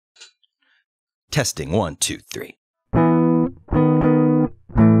Testing 1, 2, 3.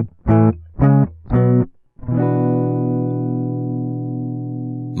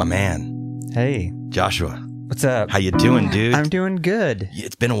 My man. Hey. Joshua. What's up? How you doing, dude? I'm doing good.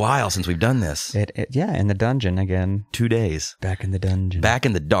 It's been a while since we've done this. Yeah, in the dungeon again. 2 days. Back in the dungeon. Back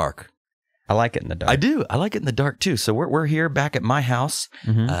in the dark. I like it in the dark. I do. I like it in the dark, too. So we're here back at my house.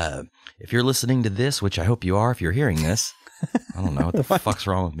 Mm-hmm. If you're listening to this, which I hope you are if you're hearing this. I don't know what the fuck's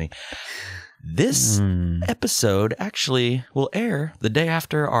wrong with me. This episode actually will air the day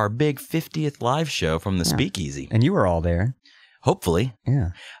after our big 50th live show from the Speakeasy. And you were all there. Hopefully.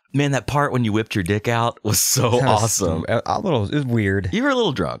 Yeah. Man, that part when you whipped your dick out was so awesome. It was weird. You were a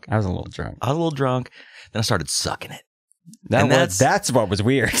little drunk. I was a little drunk. I was a little drunk. Then I started sucking it. That's what was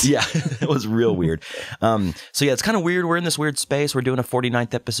weird. Yeah, it was real weird. So yeah, it's kind of weird. We're in this weird space. We're doing a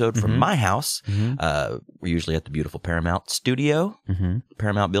 49th episode from my house. We're usually at the beautiful Paramount studio,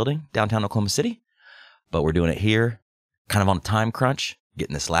 Paramount building, downtown Oklahoma City. But we're doing it here, kind of on a time crunch,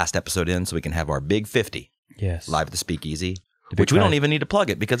 getting this last episode in so we can have our big 50 live at the Speakeasy, which we don't even need to plug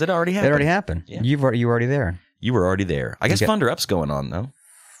it because it already happened. It already happened. Yeah. You were already there. You were already there. I guess Funder Up's going on, though.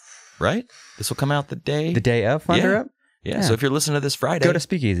 Right? This will come out the day of Funder Up? Yeah, so if you're listening to this Friday, go to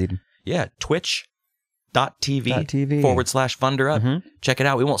Speakeasy. Yeah, twitch.tv/Funder Up. Check it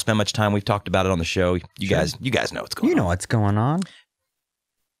out. We won't spend much time. We've talked about it on the show. You guys know what's going on. You know what's going on.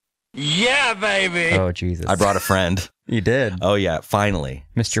 Yeah, baby. Oh, Jesus. I brought a friend. You did. Oh, yeah, finally.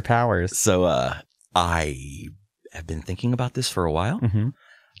 Mr. Powers. So I have been thinking about this for a while.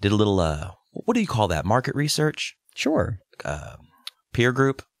 Did a little, what do you call that? Market research? Sure. Peer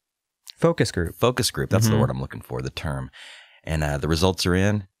group? Focus group. That's the word I'm looking for, the term. And the results are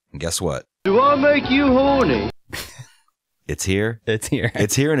in. And guess what? Do I make you horny? It's here. It's here.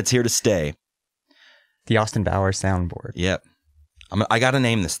 It's here, and it's here to stay. The Austin Bowers soundboard. Yep. I got to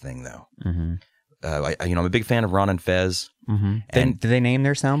name this thing, though. I'm a big fan of Ron and Fez. And did they name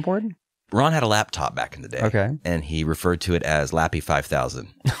their soundboard? Ron had a laptop back in the day. Okay. And he referred to it as Lappy 5000.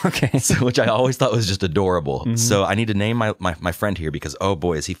 Okay. So, which I always thought was just adorable. So I need to name my friend here because, oh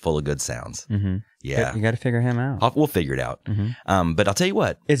boy, is he full of good sounds. Yeah. You got to figure him out. We'll figure it out. But I'll tell you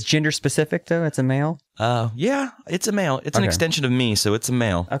what. It's gender specific, though? It's a male? Yeah, it's a male. It's an extension of me, so it's a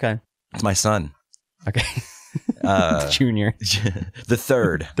male. Okay. It's my son. Okay. Junior. The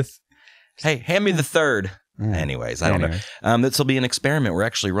third. Hey, hand me the third. Anyways, I don't know. This will be an experiment. We're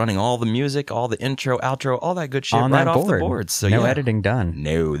actually running all the music, all the intro, outro, all that good shit right off the board. So no editing done.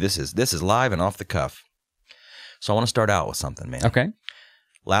 No, this is live and off the cuff. So I want to start out with something, man. Okay.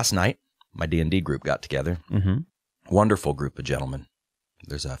 Last night, my D&D group got together. Wonderful group of gentlemen.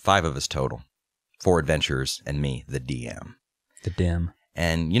 There's 5 of us total. 4 adventurers and me, the DM. The dim.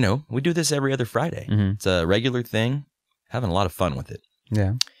 And, we do this every other Friday. It's a regular thing. Having a lot of fun with it.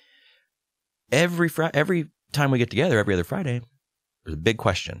 Yeah. Every time we get together, every other Friday, there's a big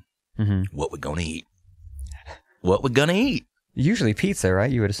question. What we gonna eat? What we gonna eat? Usually pizza, right?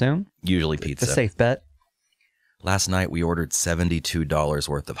 You would assume? Usually pizza. It's a safe bet. Last night, we ordered $72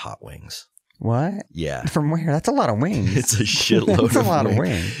 worth of hot wings. What? Yeah. From where? That's a lot of wings. It's a shitload That's a lot of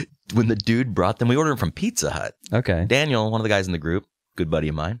wings. When the dude brought them, we ordered them from Pizza Hut. Okay. Daniel, one of the guys in the group, good buddy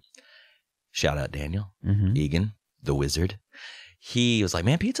of mine. Shout out Daniel. Egan, the wizard. He was like,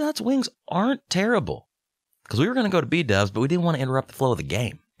 man, Pizza Hut's wings aren't terrible. Because we were going to go to B-Dubs, but we didn't want to interrupt the flow of the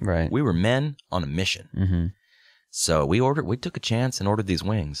game. Right. We were men on a mission. So we took a chance and ordered these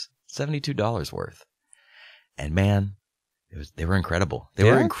wings. $72 worth. And man, they were incredible. They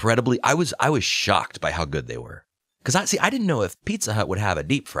were incredibly, I was shocked by how good they were. Because I didn't know if Pizza Hut would have a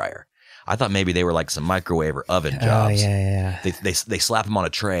deep fryer. I thought maybe they were like some microwave or oven jobs. Oh, yeah. They slap them on a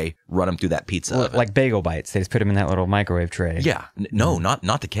tray, run them through that pizza oven. Like bagel bites. They just put them in that little microwave tray. Yeah. No,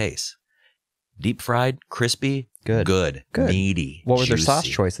 not the case. Deep fried, crispy, good. Meaty, What were juicy. their sauce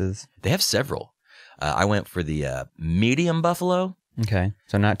choices? They have several. I went for the medium buffalo. Okay.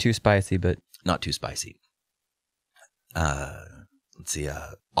 So not too spicy, but... Not too spicy. Let's see.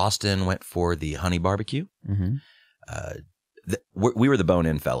 Austin went for the honey barbecue. We were the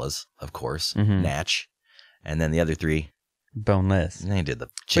bone-in fellas, of course. Natch. And then the other 3... boneless. They did the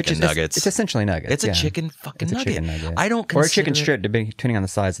chicken nuggets. It's essentially nuggets. It's a chicken fucking nugget. Chicken nugget. I don't consider or a chicken strip, depending on the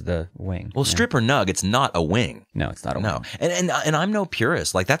size of the wing. Well, strip or nug, it's not a wing. No, it's not a wing. And I'm no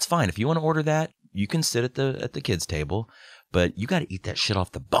purist. Like, that's fine. If you want to order that, you can sit at the kids' table, but you got to eat that shit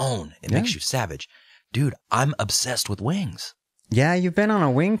off the bone. It makes you savage. Dude, I'm obsessed with wings. Yeah, you've been on a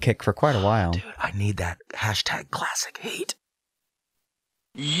wing kick for quite a while. Dude, I need that #classic heat.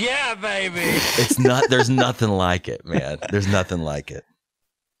 Yeah, baby. There's nothing like it, man. There's nothing like it.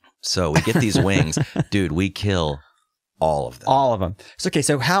 So we get these wings. Dude, we kill all of them. All of them. So, okay,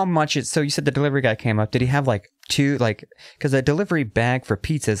 so how much is... So you said the delivery guy came up. Did he have like two... Like... Because a delivery bag for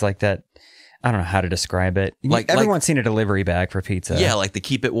pizza is like that... I don't know how to describe it. Everyone's seen a delivery bag for pizza. Yeah, like the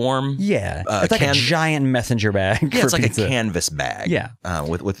keep it warm. Yeah. It's like a giant messenger bag. Yeah, it's like pizza. a canvas bag. Yeah.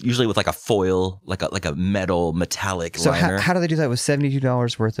 With usually with like a foil, like a metal metallic liner. So how do they do that with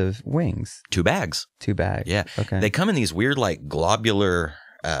 $72 worth of wings? 2 bags. 2 bags. Yeah. Okay. They come in these weird like globular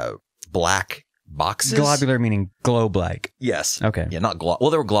black boxes. Globular meaning globe-like. Yes. Okay. Yeah, not well,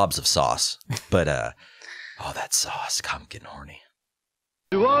 there were globs of sauce, but oh, that sauce, I'm getting horny.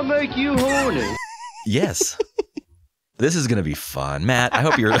 Do I make you horny? Yes. This is gonna be fun, Matt. I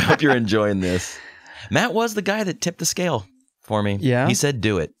hope you're enjoying this. Matt was the guy that tipped the scale for me. Yeah. He said,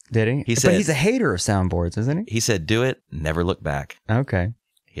 "Do it." Did he? He said, but he's a hater of soundboards, isn't he? He said, "Do it. Never look back." Okay.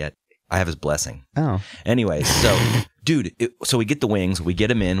 Yet I have his blessing. Oh. Anyways, so dude, so we get the wings, we get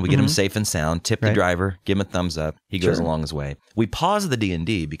them in, we get them safe and sound. Tip the driver, give him a thumbs up. He goes along his way. We pause the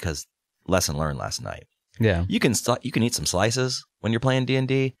D&D because lesson learned last night. Yeah. You can eat some slices when you're playing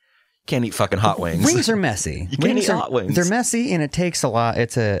D&D. Can't eat fucking hot wings. Wings are messy. You can't eat hot wings. They're messy, and it takes a lot.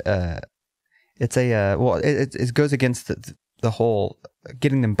 It goes against the whole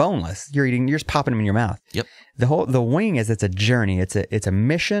getting them boneless. You're just popping them in your mouth. Yep. The wing it's a journey. It's a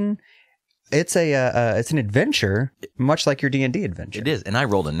mission. It's an adventure, much like your D&D adventure. It is, and I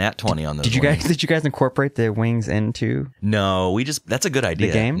rolled a nat 20 on those. Did you guys incorporate the wings into? No, that's a good idea.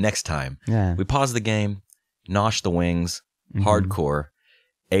 The game? Next time. Yeah. We paused the game, noshed the wings, hardcore,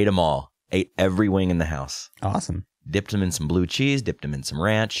 ate them all, ate every wing in the house. Awesome. Dipped them in some blue cheese, dipped them in some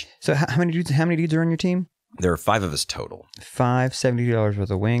ranch. So how many dudes are on your team? There are 5 of us total. $72 worth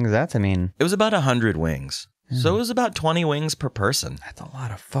of wings. It was about 100 wings. So it was about 20 wings per person. That's a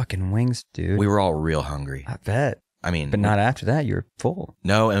lot of fucking wings, dude. We were all real hungry. I bet. I mean, but not after that. You were full.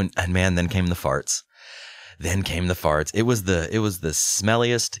 No, and man, then came the farts. It was the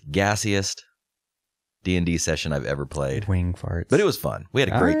smelliest, gassiest D&D session I've ever played. Wing farts. But it was fun. We had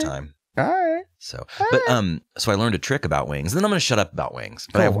a great time. All right. So I learned a trick about wings. And then I'm going to shut up about wings.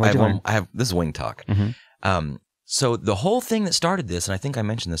 But I have this is wing talk. Mm-hmm. So the whole thing that started this, and I think I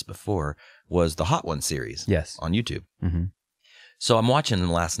mentioned this before, was the Hot One series. Yes. On YouTube. Mm-hmm. So I'm watching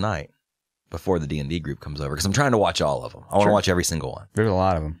them last night before the D&D group comes over because I'm trying to watch all of them. I want to watch every single one. There's a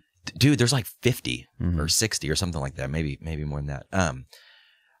lot of them. Dude, there's like 50 or 60 or something like that. Maybe more than that.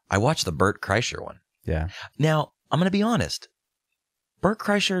 I watched the Bert Kreischer one. Yeah. Now, I'm going to be honest. Bert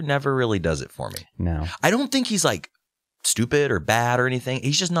Kreischer never really does it for me. No. I don't think he's like stupid or bad or anything.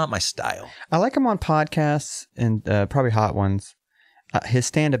 He's just not my style. I like him on podcasts and probably Hot Ones. His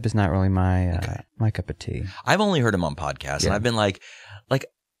stand-up is not really my cup of tea. I've only heard him on podcasts, and I've been like,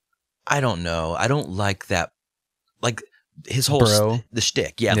 I don't know. I don't like that. Like his whole the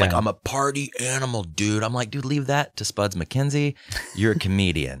shtick. Yeah, like I'm a party animal, dude. I'm like, dude, leave that to Spuds McKenzie. You're a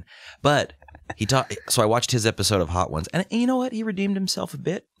comedian. But he taught. So I watched his episode of Hot Ones, and you know what? He redeemed himself a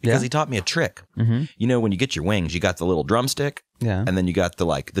bit because he taught me a trick. Mm-hmm. You know, when you get your wings, you got the little drumstick, and then you got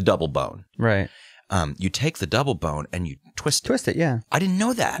the double bone. Right. You take the double bone and you twist it. Yeah. I didn't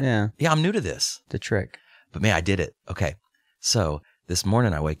know that. Yeah. Yeah, I'm new to this. The trick. But man, I did it. Okay. So this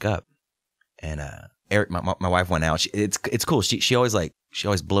morning I wake up and Eric, my wife went out. It's cool. She always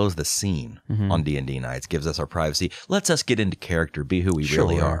blows the scene on D&D nights, gives us our privacy, lets us get into character, be who we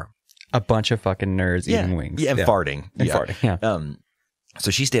really are. A bunch of fucking nerds eating wings. Yeah, and farting. Farting. Yeah.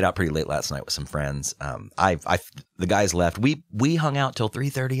 So she stayed out pretty late last night with some friends. The guys left. We hung out till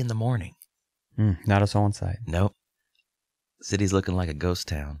 3:30 in the morning. Not a soul in sight. Nope. City's looking like a ghost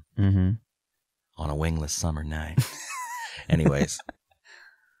town on a wingless summer night. Anyways.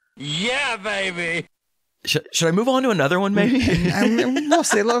 Yeah, baby. Should I move on to another one? Maybe we'll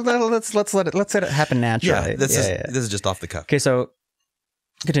see. Let's let it happen naturally. Yeah, this is just off the cuff. Okay, so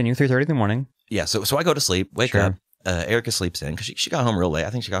continue. 3:30 in the morning. Yeah, so I go to sleep, wake up. Erica sleeps in because she got home real late.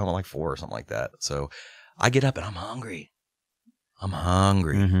 I think she got home at like 4 or something like that. So I get up and I'm hungry.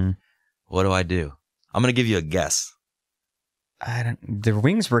 Mm-hmm. What do? I'm gonna give you a guess. The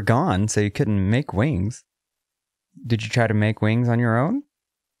wings were gone, so you couldn't make wings. Did you try to make wings on your own?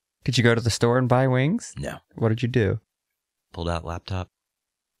 Did you go to the store and buy wings? No. What did you do? Pulled out laptop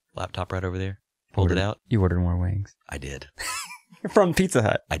right over there. Pulled it out. You ordered more wings. I did. From Pizza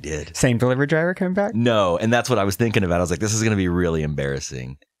Hut. I did. Same delivery driver coming back? No, and that's what I was thinking about. I was like, this is going to be really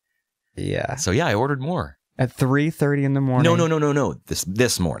embarrassing. Yeah. So yeah, I ordered more. At 3:30 in the morning? No.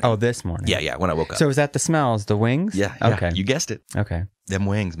 This morning. Oh, this morning. Yeah, when I woke up. So is that the smells, the wings? Yeah. Okay. You guessed it. Okay. Them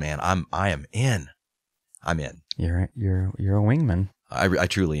wings, man. I am in. I'm in. You're a wingman. I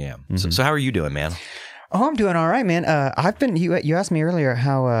truly am. Mm-hmm. So how are you doing, man? Oh, I'm doing all right, man. You asked me earlier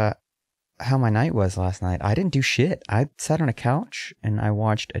how how my night was last night. I didn't do shit. I sat on a couch and I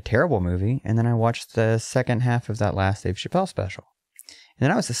watched a terrible movie, and then I watched the second half of that last Dave Chappelle special. And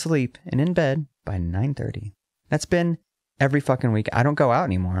then I was asleep and in bed by 9:30. That's been every fucking week. I don't go out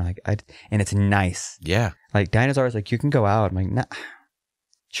anymore. And it's nice. Yeah. Like Dinah's always like, you can go out. I'm like, nah.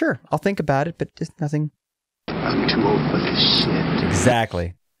 Sure, I'll think about it, but just nothing. I'm too old for this shit.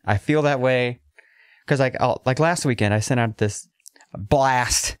 Exactly. I feel that way because like last weekend I sent out this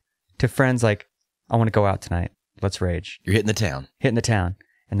blast to friends like, I want to go out tonight. Let's rage. You're hitting the town.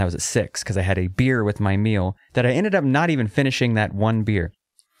 And that was at 6 because I had a beer with my meal that I ended up not even finishing that one beer.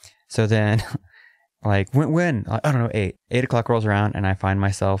 So then like when I don't know, 8 o'clock rolls around and I find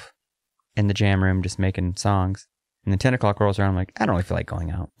myself in the jam room just making songs. And then 10 o'clock rolls around. I'm like, I don't really feel like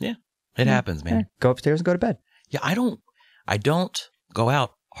going out. Yeah. It happens, man. Yeah, go upstairs and go to bed. Yeah. I don't go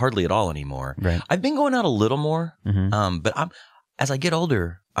out hardly at all anymore. Right. I've been going out a little more. But as I get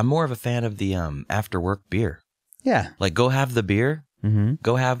older, I'm more of a fan of the after work beer. Yeah. Like go have the beer,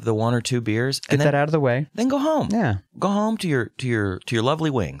 go have the 1 or 2 beers, get that out of the way. Then go home. Yeah. Go home to your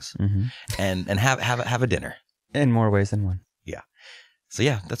lovely wings, and have a dinner. In more ways than one. Yeah. So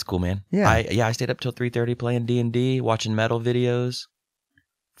yeah, that's cool, man. Yeah. I stayed up till 3:30 playing D&D, watching metal videos,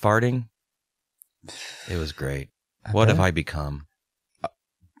 farting. It was great. What have I become?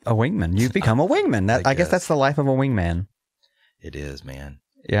 A wingman. You've become a wingman. I guess that's the life of a wingman. It is, man.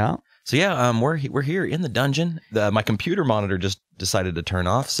 Yeah. So yeah, we're here in the dungeon. My computer monitor just decided to turn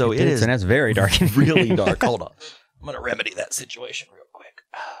off, so it is. And it's very dark. Really dark. Hold on, I'm gonna remedy that situation real quick.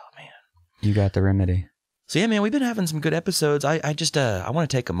 Oh man, you got the remedy. So yeah, man, we've been having some good episodes. I just I want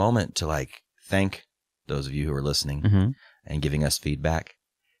to take a moment to like thank those of you who are listening and giving us feedback.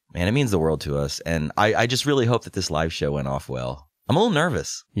 Man, it means the world to us, and I just really hope that this live show went off well. I'm a little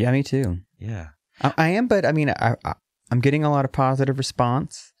nervous. Yeah, me too. Yeah, I am, but I mean, I'm getting a lot of positive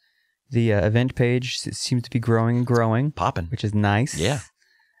response. The event page seems to be growing and growing. Popping. Which is nice. Yeah.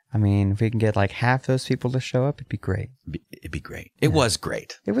 I mean, if we can get like half those people to show up, it'd be great. It'd be great. It was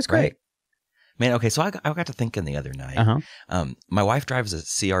great. It was great. Right? Man, okay, so I got to thinking the other night. My wife drives a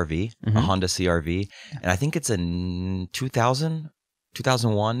CRV, a Honda CRV, and I think it's a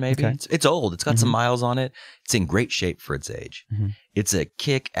 2001 maybe. Okay. It's old. It's got some miles on it. It's in great shape for its age. It's a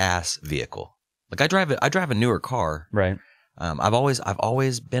kick-ass vehicle. Like I drive a newer car. Right. I've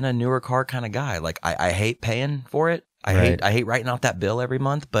always been a newer car kind of guy. Like I hate paying for it. I hate writing out that bill every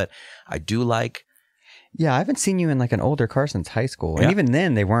month, but I do like. Yeah, I haven't seen you in like an older car since high school, and even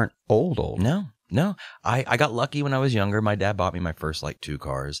then they weren't old. No. I got lucky when I was younger. My dad bought me my first like 2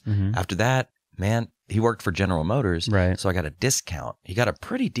 cars. After that, man, he worked for General Motors, right? So I got a discount. He got a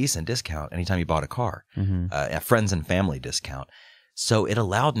pretty decent discount anytime he bought a car, a friends and family discount. So it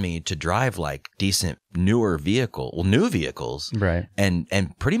allowed me to drive like decent new vehicles, right?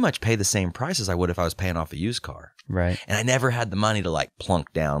 And pretty much pay the same price as I would if I was paying off a used car, right? And I never had the money to like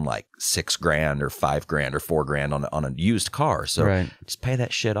plunk down like $6,000 or $5,000 or $4,000 on a used car. So just pay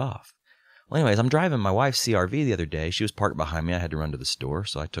that shit off. Well, anyways, I'm driving my wife's CRV the other day. She was parked behind me. I had to run to the store,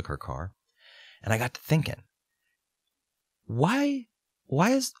 so I took her car, and I got to thinking, why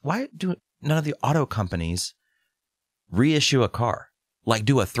do none of the auto companies reissue a car, like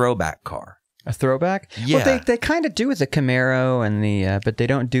do a throwback car? A throwback? Yeah. Well, they kind of do with the Camaro and the, but they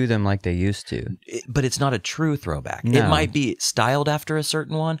don't do them like they used to. But it's not a true throwback. No. It might be styled after a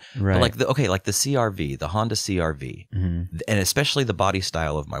certain one, right? But like the CRV, the Honda CRV, and especially the body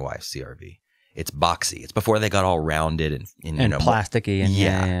style of my wife's CRV. It's boxy. It's before they got all rounded and plasticky. And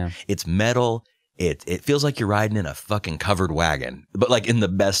yeah. It's metal. It feels like you're riding in a fucking covered wagon, but like in the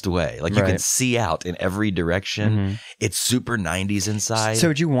best way. Like you can see out in every direction. It's super 90s inside. So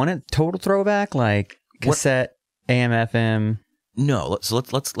would you want it total throwback, like cassette, AM, FM? No. So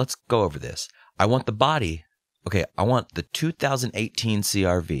let's go over this. I want the body. Okay. I want the 2018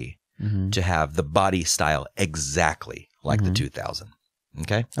 CRV to have the body style exactly like the 2000.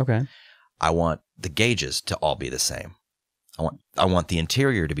 Okay. Okay. I want the gauges to all be the same. I want the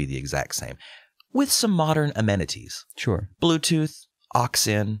interior to be the exact same, with some modern amenities. Sure. Bluetooth,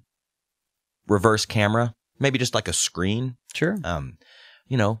 aux-in, reverse camera, maybe just like a screen. Sure.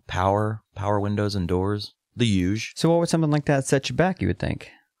 Power windows and doors, the usual. So what would something like that set you back, you would think?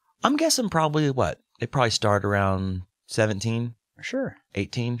 I'm guessing probably what? They probably start around 17. Sure.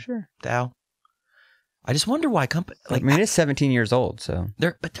 18. Sure. Dow. I just wonder why company. Like, I mean, it's 17 years old, so.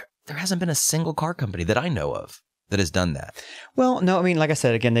 There hasn't been a single car company that I know of that has done that. Well, no, I mean, like I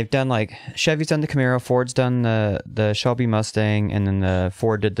said, again, they've done like Chevy's done the Camaro, Ford's done the Shelby Mustang, and then the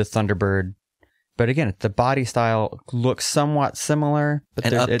Ford did the Thunderbird. But again, the body style looks somewhat similar, but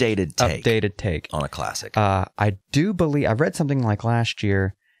an updated take Updated take on a classic. I do believe I read something like last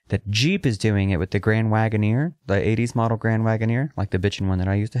year that Jeep is doing it with the Grand Wagoneer, the 80s model Grand Wagoneer, like the bitchin' one that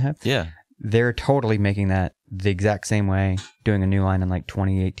I used to have. Yeah. They're totally making that the exact same way, doing a new line in like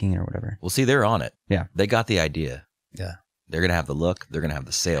 2018 or whatever. Well, see, they're on it. Yeah. They got the idea. Yeah. They're going to have the look. They're going to have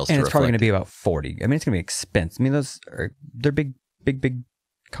the sales. And to it's probably going to reflect be about 40. I mean, it's going to be expensive. I mean, they're big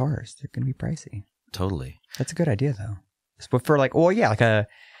cars. They're going to be pricey. Totally. That's a good idea, though. But for like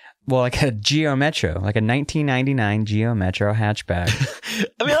a Geo Metro, like a 1999 Geo Metro hatchback.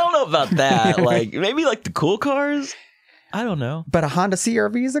 I mean, I don't know about that. Like, maybe like the cool cars. I don't know. But a Honda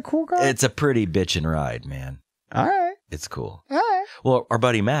CR-V is a cool car? It's a pretty bitchin' ride, man. All right. It's cool. All right. Well, our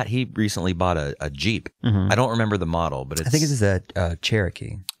buddy Matt, he recently bought a Jeep. Mm-hmm. I don't remember the model, but I think this is a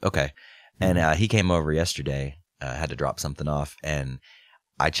Cherokee. Okay. And he came over yesterday, had to drop something off, and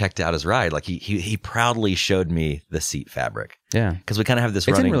I checked out his ride. Like he proudly showed me the seat fabric. Yeah. Because we kind of have this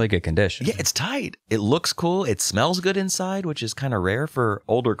It's running. in really good condition. Yeah, it's tight. It looks cool. It smells good inside, which is kind of rare for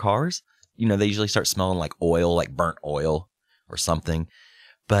older cars. You know, they usually start smelling like oil, like burnt oil or something.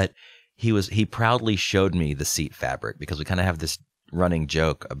 But he proudly showed me the seat fabric because we kind of have this running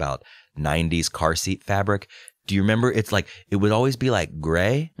joke about 90s car seat fabric. Do you remember? It's like, it would always be like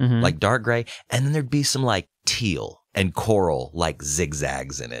gray, like dark gray. And then there'd be some like teal and coral, like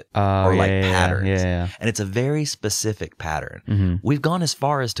zigzags in it or like patterns. Yeah. And it's a very specific pattern. Mm-hmm. We've gone as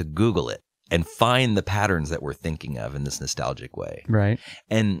far as to Google it and find the patterns that we're thinking of in this nostalgic way. Right.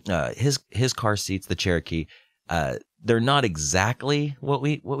 And his car seats, the Cherokee, they're not exactly what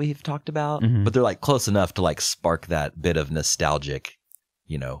we've talked about, but they're like close enough to like spark that bit of nostalgic,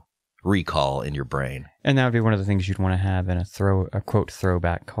 recall in your brain. And that would be one of the things you'd want to have in a quote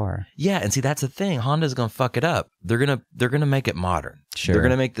throwback car. Yeah, and see, that's the thing. Honda's gonna fuck it up. They're gonna make it modern. Sure. They're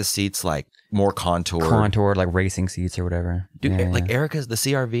gonna make the seats like more contoured, like racing seats or whatever. Dude, like Erica's, the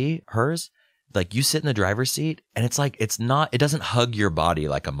CRV, hers, like you sit in the driver's seat and it's like, it doesn't hug your body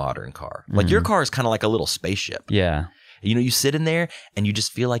like a modern car. Like your car is kind of like a little spaceship. Yeah. You sit in there and you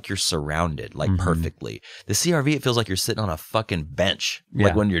just feel like you're surrounded like perfectly. The CRV, it feels like you're sitting on a fucking bench.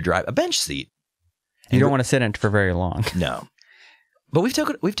 Like when you're driving a bench seat. You don't want to sit in it for very long. No. But we've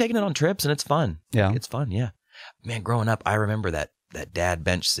taken it on trips and it's fun. Yeah. It's fun, yeah. Man, growing up, I remember that dad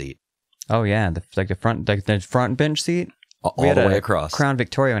bench seat. Oh yeah, the front bench seat. All the way across. Crown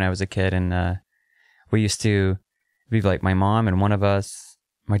Victoria when I was a kid, and we used to be like my mom and one of us,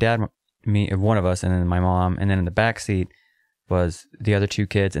 my dad, me, one of us, and then my mom, and then in the back seat was the other two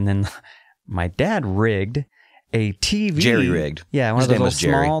kids, and then my dad rigged a TV. Jerry rigged. Yeah, one of those little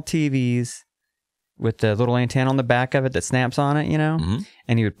small TVs with the little antenna on the back of it that snaps on it,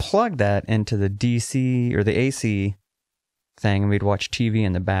 and he would plug that into the DC or the AC thing, and we'd watch TV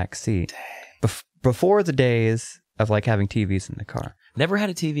in the back seat. Before the days of like having TVs in the car. Never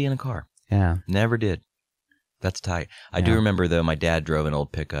had a TV in a car. Yeah. Never did. That's tight. I do remember though, my dad drove an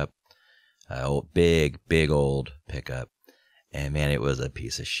old pickup, big old pickup. And man, it was a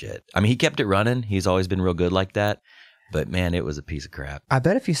piece of shit. I mean, he kept it running. He's always been real good like that. But man, it was a piece of crap. I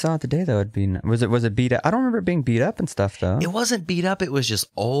bet if you saw it today though, it'd be, was it beat up? I don't remember it being beat up and stuff though. It wasn't beat up. It was just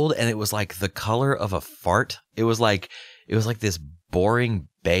old. And it was like the color of a fart. It was like this boring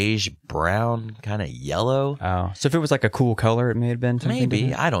beige brown kind of yellow. Oh, so if it was like a cool color, it may have been something maybe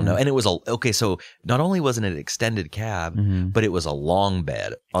different? I don't know. And it was so not only wasn't it an extended cab, but it was a long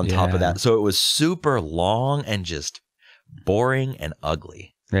bed on top of that, so it was super long and just boring and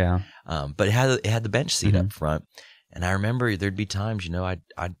ugly. Yeah. But it had the bench seat up front, and I remember there'd be times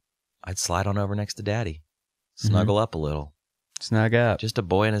I'd slide on over next to Daddy, snuggle up a little, snug up, just a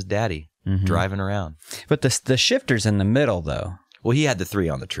boy and his daddy driving around. But the shifter's in the middle though. Well, he had the 3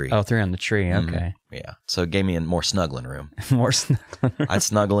 on the tree. Oh, 3 on the tree. Okay. Yeah. So it gave me a more snuggling room. More snuggling room. I'd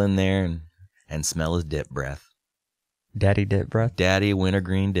snuggle in there and smell his dip breath. Daddy dip breath? Daddy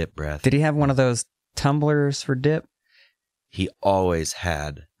wintergreen dip breath. Did he have one of those tumblers for dip? He always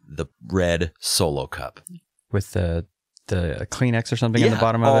had the red Solo cup. With the Kleenex or something in the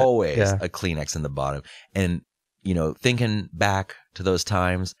bottom of it? Always a Kleenex in the bottom. And, thinking back to those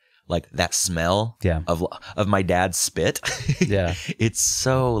times, like that smell of my dad's spit. Yeah. It's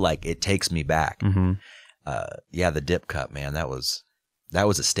so like, it takes me back. The dip cup, man, that was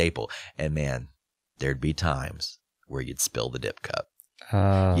a staple. And man, there'd be times where you'd spill the dip cup.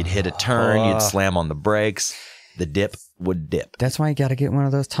 You'd hit a turn, you'd slam on the brakes, the dip would dip. That's why you got to get one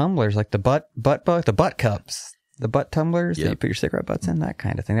of those tumblers, like the butt cups, the butt tumblers that you put your cigarette butts in, that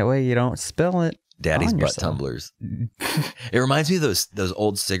kind of thing. That way you don't spill it. Daddy's butt tumblers. It reminds me of those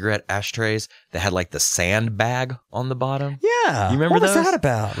old cigarette ashtrays that had like the sand bag on the bottom. Yeah. You remember those? What was that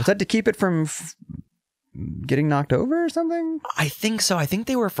about? Was that to keep it from getting knocked over or something? I think so. I think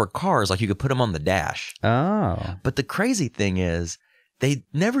they were for cars. Like you could put them on the dash. Oh. But the crazy thing is they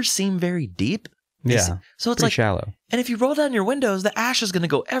never seem very deep. Yeah. So it's pretty like shallow. And if you roll down your windows, the ash is going to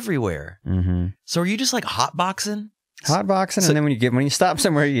go everywhere. Mm-hmm. So are you just like hotboxing? Hotboxing, and then when you stop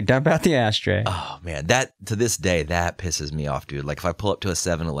somewhere, you dump out the ashtray. Oh man, that to this day that pisses me off, dude. Like if I pull up to a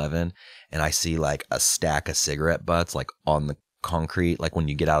 7-Eleven and I see like a stack of cigarette butts like on the concrete, like when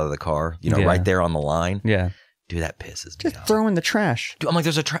you get out of the car, right there on the line. Yeah, dude, that pisses me just off. throw in the trash. Dude, I'm like,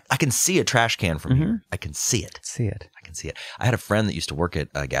 I can see a trash can from here. I can see it. I can see it. I had a friend that used to work at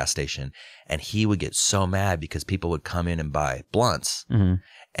a gas station, and he would get so mad because people would come in and buy blunts.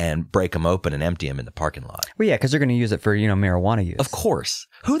 And break them open and empty them in the parking lot. Well, yeah, because they're going to use it for, marijuana use. Of course.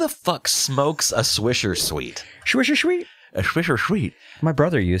 Who the fuck smokes a Swisher Sweet? Swisher Sweet? A Swisher Sweet? My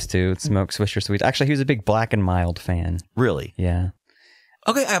brother used to smoke Swisher Sweets. Actually, he was a big Black and Mild fan. Really? Yeah.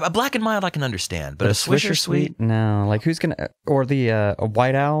 Okay, a Black and Mild I can understand, but a Swisher Sweet? No, like who's going to, or the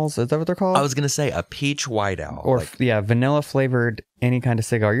White Owls, is that what they're called? I was going to say a peach White Owl. Or, vanilla flavored any kind of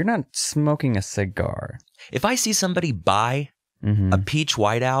cigar. You're not smoking a cigar. If I see somebody buy a peach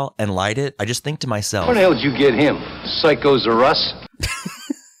White Owl and light it, I just think to myself, Where the hell did you get him? Psychos or us?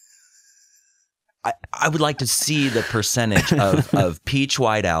 I would like to see the percentage of peach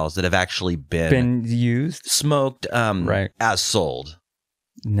White Owls that have actually been used, smoked, as sold.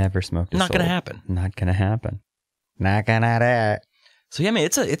 Never smoked. Not going to happen. Not going to happen. Not going to happen. So yeah, man,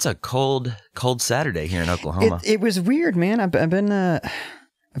 it's a cold Saturday here in Oklahoma. It was weird, man. I've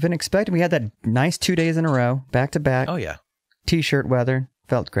been expecting. We had that nice 2 days in a row, back to back. Oh yeah. T-shirt weather,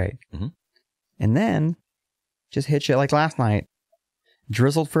 felt great. And then just hit you like last night,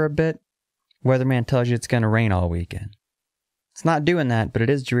 drizzled for a bit. Weatherman tells you it's going to rain all weekend. It's not doing that, but it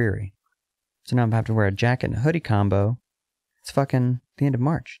is dreary. So now I'm having to wear a jacket and a hoodie combo. It's fucking the end of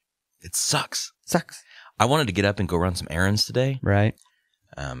March. It sucks. I wanted to get up and go run some errands today. Right.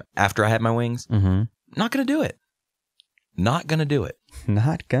 After I had my wings. Not going to do it. Not going to do it.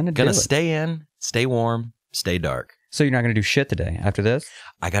 Not going to do it. Going to stay in, stay warm, stay dark. So you're not going to do shit today after this?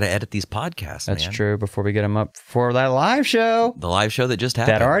 I got to edit these podcasts, That's true. Before we get them up for that live show. The live show that just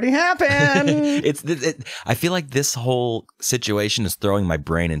happened. That already happened. I feel like this whole situation is throwing my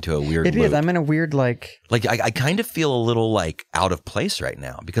brain into a weird loop. It is. I'm in a weird Like I kind of feel a little like out of place right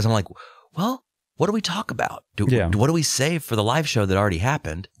now because I'm like, well, what do we talk about? What do we save for the live show that already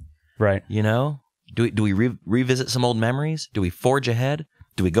happened? Right. Do we revisit some old memories? Do we forge ahead?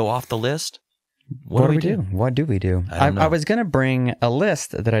 Do we go off the list? What do we do? What do we do? I was going to bring a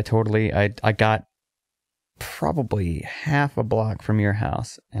list that I got probably half a block from your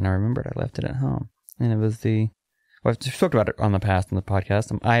house, and I remembered I left it at home. And it was I've talked about it on the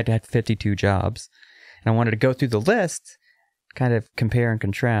podcast. I had 52 jobs, and I wanted to go through the list, kind of compare and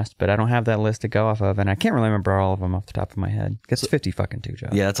contrast, but I don't have that list to go off of, and I can't really remember all of them off the top of my head. It's 50 fucking 2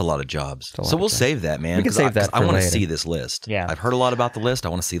 jobs. Yeah, that's a lot of jobs. So we'll save that, man. We can save that for I want to later. see this list. Yeah. I've heard a lot about the list. I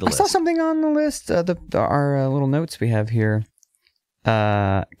want to see the list. I saw something on the list, our little notes we have here,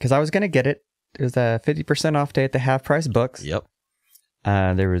 because I was going to get it. It was a 50% off day at the Half Price Books. Yep.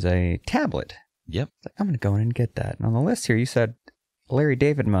 There was a tablet. Yep. I'm going to go in and get that. And on the list here, you said Larry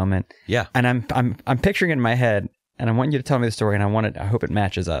David moment. Yeah. And I'm picturing it in my head. And I want you to tell me the story, and I hope it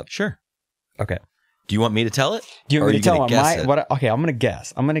matches up. Sure. Okay. Do you want me to tell it? Do you want me to tell what okay, I'm going to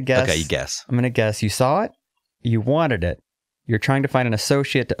guess. Okay, you guess. I'm going to guess. You saw it. You wanted it. You're trying to find an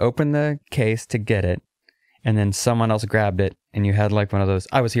associate to open the case to get it. And then someone else grabbed it, and you had like one of those,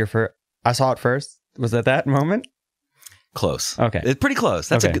 I saw it first. Was it that moment? Close. Okay. It's pretty close.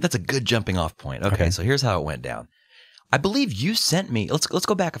 That's Okay. a good jumping off point. Okay, so here's how it went down. I believe you sent me, let's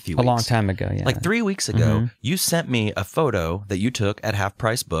go back a few weeks. A long time ago, yeah. Like 3 weeks ago, you sent me a photo that you took at Half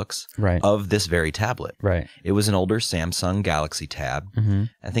Price Books of this very tablet. Right. It was an older Samsung Galaxy Tab.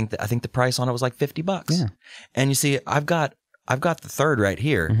 I think the price on it was like $50. Yeah. And you see, I've got the third right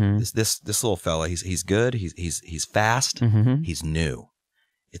here. This little fella, he's good. He's fast. He's new.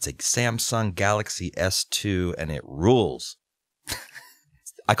 It's a Samsung Galaxy S2 and it rules.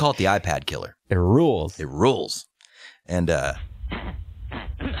 I call it the iPad killer. It rules. It rules. And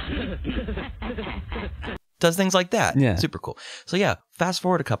does things like that. Yeah. Super cool. So yeah, fast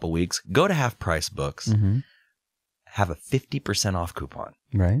forward a couple weeks, go to Half Price Books, have a 50% off coupon.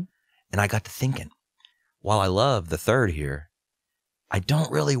 Right. And I got to thinking, while I love the third here, I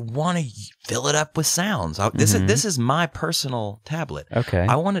don't really want to fill it up with sounds. This is my personal tablet. Okay.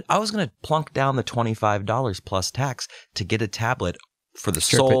 I was going to plunk down the $25 plus tax to get a tablet for the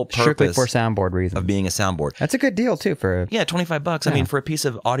sole strictly purpose for soundboard reasons of being a soundboard. That's a good deal too for $25. I mean, for a piece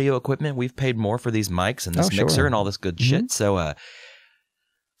of audio equipment, we've paid more for these mics and this mixer and all this good shit. So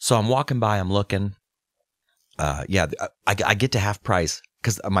I'm walking by, I'm looking. I get to half price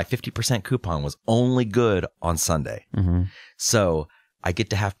because my 50% coupon was only good on Sunday. So I get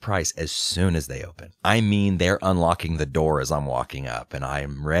to half price as soon as they open. I mean, they're unlocking the door as I'm walking up, and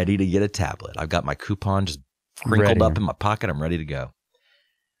I'm ready to get a tablet. I've got my coupon just crinkled up in my pocket. I'm ready to go.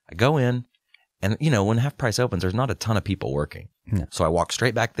 I go in, and when half price opens, there's not a ton of people working. No. So I walk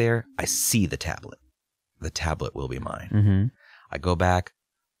straight back there. I see the tablet. The tablet will be mine. Mm-hmm. I go back.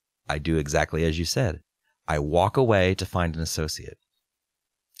 I do exactly as you said. I walk away to find an associate.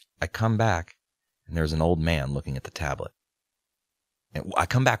 I come back, and there's an old man looking at the tablet. And I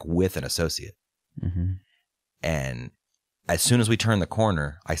come back with an associate. Mm-hmm. And as soon as we turn the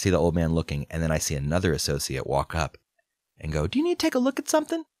corner, I see the old man looking, and then I see another associate walk up and go, "Do you need to take a look at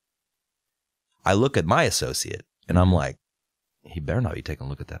something?" I look at my associate, and I'm like, he better not be taking a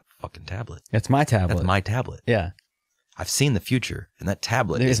look at that fucking tablet. That's my tablet. That's my tablet. Yeah. I've seen the future, and that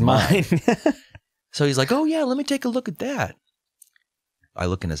tablet It's is mine. mine. So he's like, "Oh, yeah, let me take a look at that." I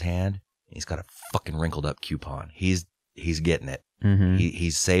look in his hand, and he's got a fucking wrinkled up coupon. He's getting it. Mm-hmm.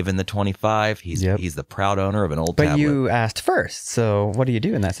 He's saving the 25. He's the proud owner of an old but tablet. you asked first, so what do you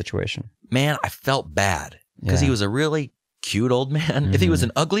do in that situation? Man, I felt bad because he was a really cute old man. Mm-hmm. If he was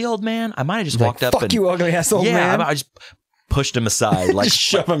an ugly old man, I might have just He's walked like, up "Fuck and you, ugly ass old man." I just pushed him aside, like Just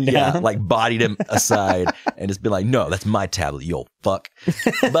shove him down. like bodied him aside, and just been like, "No, that's my tablet, you old fuck."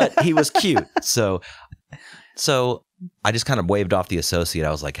 But he was cute, so I just kind of waved off the associate.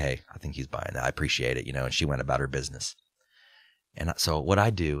 I was like, "Hey, I think he's buying that. I appreciate it," And she went about her business. And so what I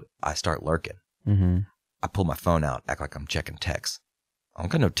do, I start lurking. Mm-hmm. I pull my phone out, act like I'm checking texts. I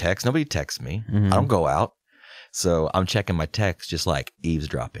don't got no text. Nobody texts me. Mm-hmm. I don't go out. So I'm checking my texts, just like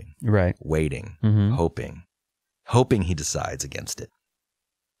eavesdropping, Right. waiting, Mm-hmm. hoping he decides against it.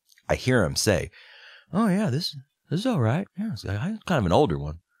 I hear him say, "Oh yeah, this is all right. Yeah, it's kind of an older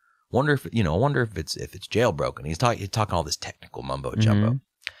one. Wonder if it's jailbroken." He's talking all this technical mumbo jumbo. Mm-hmm.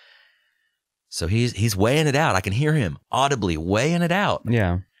 So he's weighing it out. I can hear him audibly weighing it out.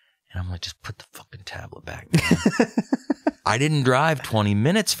 Yeah. And I'm like, "Just put the fucking tablet back down." I didn't drive 20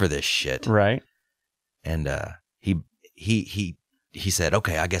 minutes for this shit. Right. And he said,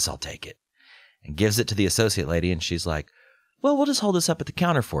 "Okay, I guess I'll take it," and gives it to the associate lady. And she's like, "Well, we'll just hold this up at the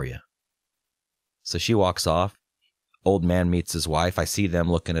counter for you." So she walks off. Old man meets his wife. I see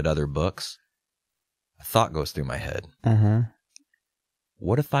them looking at other books. A thought goes through my head. Uh-huh.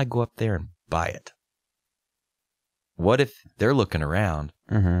 What if I go up there and buy it? What if they're looking around?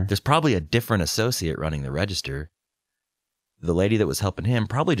 Uh-huh. There's probably a different associate running the register. The lady that was helping him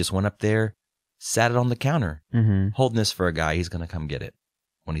probably just went up there, sat it on the counter, Mm-hmm. holding this for a guy. He's going to come get it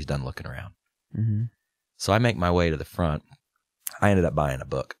when he's done looking around. Mm-hmm. So I make my way to the front. I ended up buying a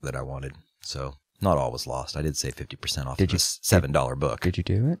book that I wanted. So not all was lost. I did save 50% off of this $7 book. Did you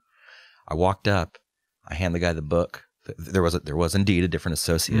do it? I walked up. I hand the guy the book. There was indeed a different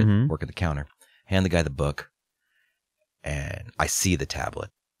associate working the counter. Hand the guy the book. And I see the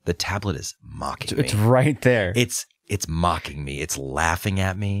tablet. The tablet is mocking me. It's right there. It's mocking me. It's laughing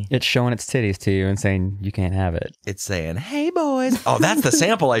at me. It's showing its titties to you and saying you can't have it. It's saying, "Hey, boys." Oh, that's the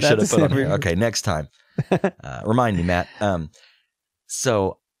sample I should have put on here. Okay, next time. Remind me, Matt.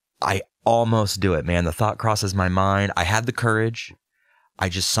 So I almost do it, man. The thought crosses my mind. I had the courage. I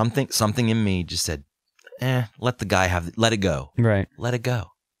just, something in me just said, let the guy let it go. Right. Let it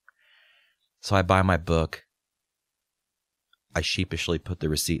go. So I buy my book. I sheepishly put the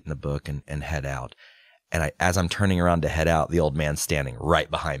receipt in the book and head out. And as I'm turning around to head out, the old man's standing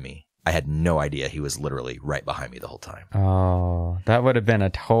right behind me. I had no idea he was literally right behind me the whole time. Oh, that would have been a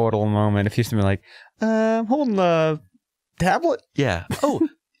total moment if you used to be like, "I'm holding the tablet." Yeah. Oh,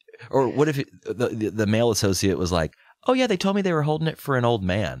 or what if the male associate was like, "Oh yeah, they told me they were holding it for an old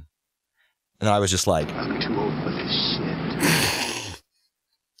man," and I was just like, I'm too old for this shit.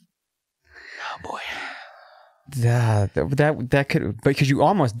 "Oh boy." That could, because you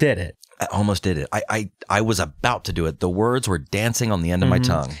almost did it. I almost did it. I was about to do it. The words were dancing on the end of my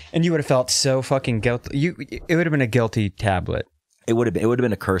tongue. And you would have felt so fucking guilty. It would have been a guilty tablet. It would have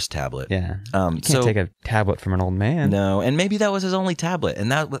been a cursed tablet. Yeah. You can't take a tablet from an old man. No, and maybe that was his only tablet,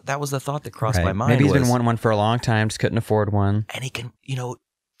 and that was the thought that crossed my mind. Maybe he's been wanting one for a long time, just couldn't afford one. And he can,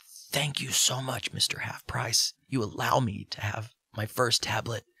 thank you so much, Mr. Half Price. You allow me to have my first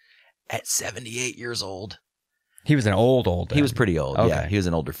tablet at 78 years old. He was an old. He was pretty old. Okay. Yeah, he was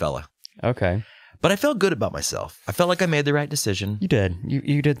an older fella. Okay. But I felt good about myself. I felt like I made the right decision. You did.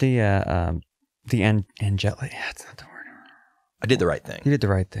 You did the angelic. Yeah, that's not the word. I did the right thing. You did the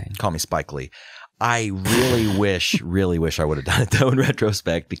right thing. Call me Spike Lee. I really wish I would have done it though in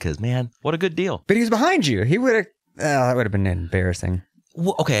retrospect, because man, what a good deal. But he was behind you. He would have. That would have been embarrassing.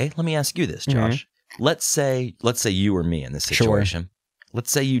 Well, okay, let me ask you this, Josh. Let's say you or me in this situation. Sure.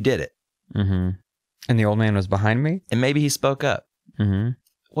 Let's say you did it. Mm-hmm. And the old man was behind me? And maybe he spoke up. Mm-hmm.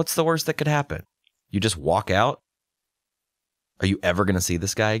 What's the worst that could happen? You just walk out? Are you ever going to see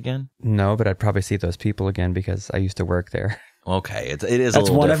this guy again? No, but I'd probably see those people again because I used to work there. Okay, it is. That's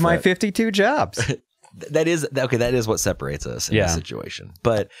a one different. of my 52 jobs. That is okay. That is what separates us in this situation.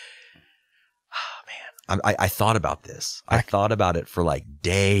 But man, I thought about this. I thought about it for like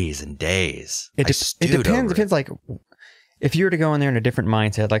days and days. It depends. Depends. Like, if you were to go in there in a different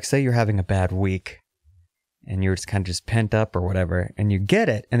mindset, like say you're having a bad week, and you're just kind of just pent up or whatever, and you get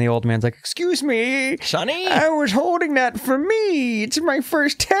it, and the old man's like, "Excuse me, Sonny, I was holding that for me. It's my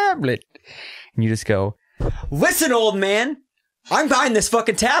first tablet." And you just go, "Listen, old man, I'm buying this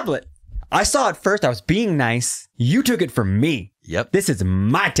fucking tablet. I saw it first. I was being nice. You took it from me. Yep. This is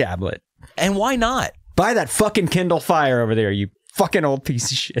my tablet. And why not? Buy that fucking Kindle Fire over there, you fucking old piece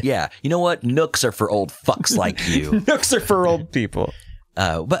of shit." Yeah. You know what? Nooks are for old fucks like you. Nooks are for old people.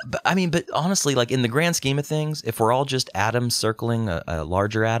 But honestly, like in the grand scheme of things, if we're all just atoms circling a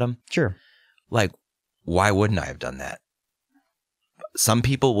larger atom, sure. Like, why wouldn't I have done that? Some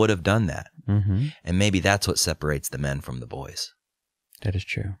people would have done that. Mm-hmm. And maybe that's what separates the men from the boys. That is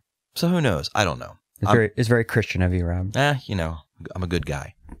true. So who knows? I don't know. It's very Christian of you, Rob. I'm a good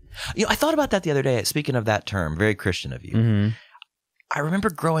guy. I thought about that the other day. Speaking of that term, very Christian of you. Mm-hmm. I remember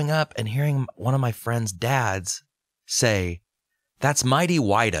growing up and hearing one of my friends' dads say, "That's mighty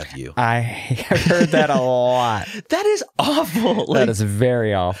white of you." I have heard that a lot. That is awful. That is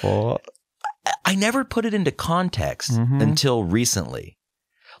very awful. I never put it into context until recently.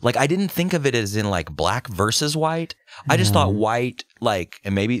 Like, I didn't think of it as in like black versus white. I just thought white, like,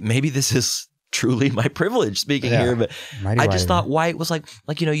 and maybe this is truly my privilege speaking here, but I just thought white was like,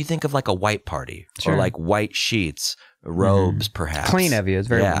 you think of like a white party or like white sheets, robes, perhaps. Clean of you. It's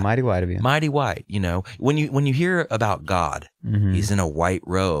very mighty white of you. Mighty white. When you hear about God, he's in a white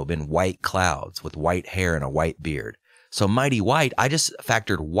robe and white clouds with white hair and a white beard. So mighty white, I just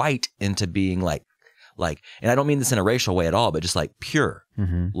factored white into being like, and I don't mean this in a racial way at all, but just like pure.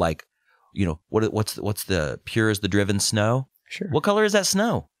 Like, what's the pure as the driven snow? Sure. What color is that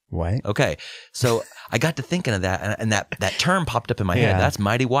snow? White. Okay. So I got to thinking of that, and that term popped up in my head. That's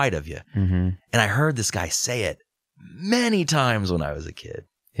mighty white of you. And I heard this guy say it many times when I was a kid.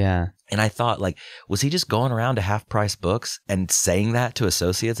 Yeah. And I thought, like, was he just going around to half price books and saying that to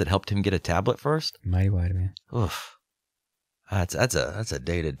associates that helped him get a tablet first? Mighty white of you. Oof. That's a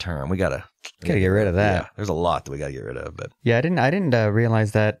dated term. We gotta get rid of that. Yeah, there's a lot that we gotta get rid of. But yeah, I didn't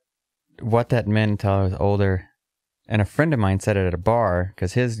realize what that meant until I was older. And a friend of mine said it at a bar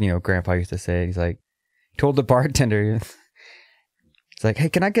because his grandpa used to say, he's like, told the bartender, he's like, "Hey,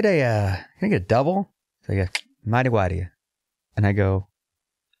 can I get a double?" So I go, "Mighty white of you." And I go,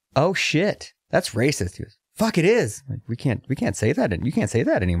 "Oh shit, that's racist." He goes, "Fuck, it is. Like, we can't say that. You can't say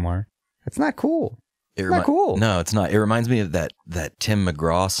that anymore. That's not cool." It's not cool. No, it's not. It reminds me of that Tim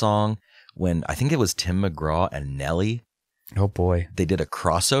McGraw song when I think it was Tim McGraw and Nelly. Oh boy. They did a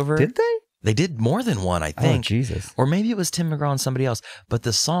crossover. Did they? They did more than one, I think. Oh, Jesus. Or maybe it was Tim McGraw and somebody else. But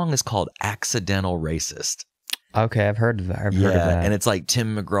the song is called Accidental Racist. Okay, I've heard of that. I've heard of that. And it's like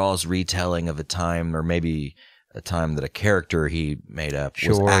Tim McGraw's retelling of a time, or maybe a time that a character he made up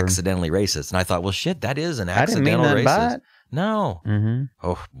was accidentally racist. And I thought, well, shit, that is an accidental racist. By it. No. Mm-hmm.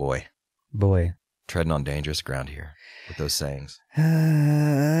 Oh, boy. Treading on dangerous ground here with those sayings.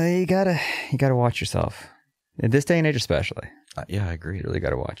 You gotta watch yourself. In this day and age especially. Yeah, I agree. You really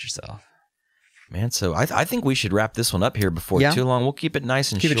gotta watch yourself. Man, so I think we should wrap this one up here before too long. We'll keep it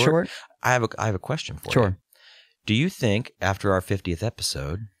nice and short. Keep it short? I have a question for you. Sure. Do you think after our 50th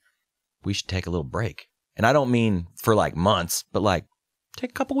episode, we should take a little break? And I don't mean for like months, but like take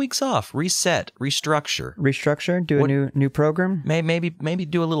a couple weeks off, reset, restructure. Restructure? Do a new program? Maybe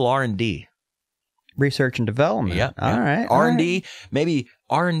do a little R&D. Research and development. Yeah. All right. R&D, maybe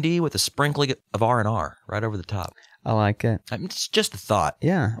R&D with a sprinkling of R&R right over the top. I like it. It's just a thought.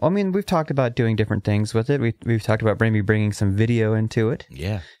 Yeah. I mean, we've talked about doing different things with it. We've talked about maybe bringing some video into it.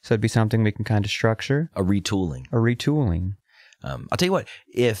 Yeah. So it'd be something we can kind of structure. A retooling. I'll tell you what,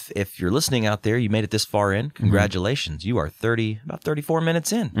 if you're listening out there, you made it this far in, congratulations. You are about 34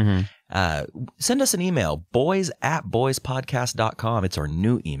 minutes in. Send us an email, boys@boyspodcast.com. It's our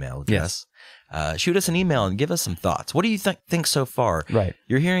new email address. Yes. Shoot us an email and give us some thoughts. What do you think so far? Right.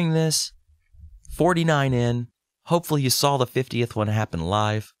 You're hearing this, 49 in. Hopefully you saw the 50th one happen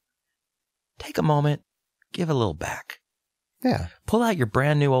live. Take a moment, give a little back. Yeah. Pull out your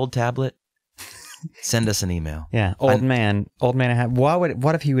brand new old tablet. Send us an email. Yeah. Old man.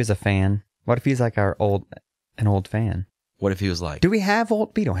 What if he was a fan? What if he's like an old fan? What if he was like... Do we have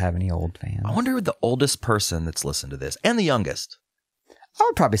old... We don't have any old fans. I wonder the oldest person that's listened to this. And the youngest. I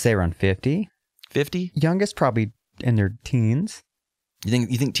would probably say around 50. 50? Youngest probably in their teens.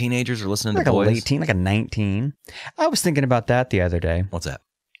 You think teenagers are listening Like to a boys? late teen, like a 19. I was thinking about that the other day. What's that?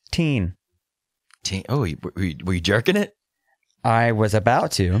 Teen. Teen. Oh, were you jerking it? I was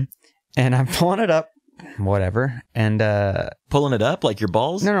about to, and I'm pulling it up, whatever, and Pulling it up like your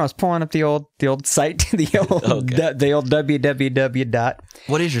balls? no, I was pulling up the old site, the old www dot.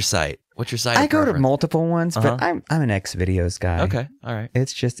 What is your site? What's your site? I of go to preference? multiple ones, Uh-huh. but I'm an X videos guy. Okay, all right.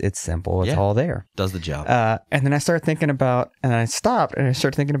 It's simple. It's Yeah. all there. Does the job. And then I started thinking about, and I stopped, and I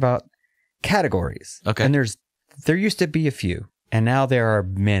started thinking about categories. Okay. And there used to be a few, and now there are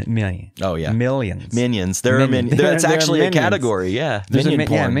millions. Oh yeah, Millions. minions. There are minions. That's There are actually minions. a category. Yeah, There's minion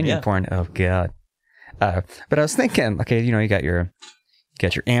porn. Yeah, minion yeah. porn. Oh god. But I was thinking, okay, you got your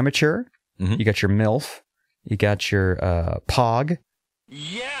amateur, Mhm. you got your MILF, you got your POG.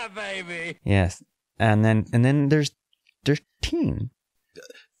 Yeah, baby. Yes, and then there's teen,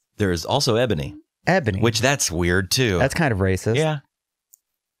 There's also ebony, ebony, which that's weird too. that's kind of racist. yeah.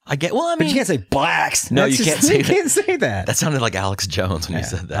 I get. Well, I But mean, you can't say blacks. No, That's you can't just- say you that. can't say that. that sounded like Alex Jones when you Yeah,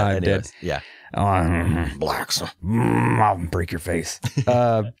 said that. I did. Anyways, yeah. Blacks. I'll break your face.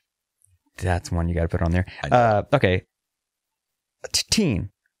 That's one you got to put on there. I know. Okay.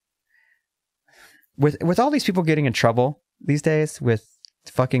 Teen. With all these people getting in trouble these days with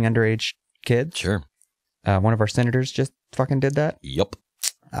fucking underage kids. Sure. One of our senators just fucking did that. Yep.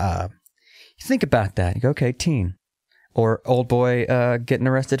 You think about that. You go, okay, teen. Or old boy getting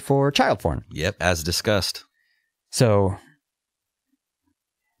arrested for child porn. Yep. As discussed. So,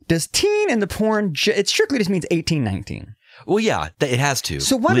 does teen in the porn, it strictly just means 18, 19. Well, yeah, it has to.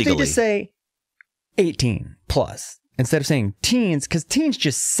 So why legally. don't they just say 18 plus instead of saying teens? Because teens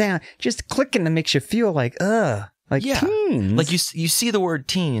just clicking to makes you feel like, like Yeah. teens. Like you see the word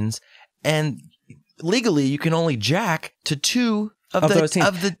teens, and legally you can only jack to 2 of those teens.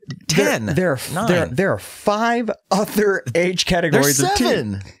 the 10. There are 5 other age categories There's of teen.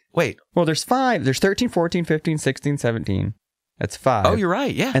 7. Wait. Well, there's 5. There's 13, 14, 15, 16, 17. That's 5. Oh, you're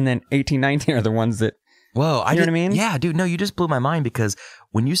right. Yeah. And then 18, 19 are the ones that... Whoa. You know what I mean? Yeah, dude. No, you just blew my mind because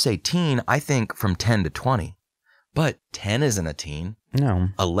when you say teen, I think from 10 to 20. But 10 isn't a teen. No.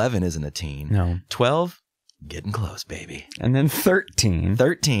 11 isn't a teen. No. 12, getting close, baby. And then 13.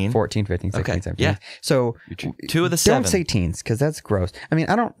 13. 14, 15, 16, Okay, 17. yeah. So 2 of the 7. don't say teens because that's gross. I mean,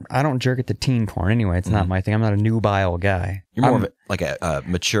 I don't jerk at the teen porn anyway. It's not my thing. I'm not a nubile guy. You're more of a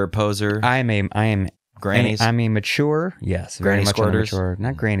mature poser. I am Grannies. I'm a mature. Yes, Granny very much squirters? mature.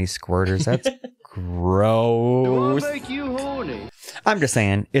 Not granny squirters. That's gross. Make you horny. I'm just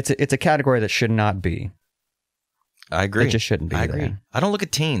saying it's a category that should not be. I agree. It just shouldn't be I agree. there. I don't look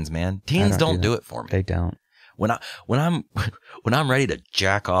at teens, man. Teens don't do it for me. They don't. When I'm ready to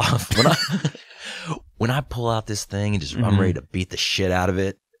jack off, when I pull out this thing and just I'm ready to beat the shit out of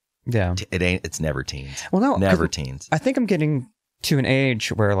it, Yeah. it's never teens. Well, no, never 'cause teens. I think I'm getting to an age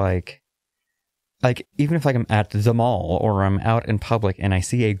where like even if I'm at the mall or I'm out in public and I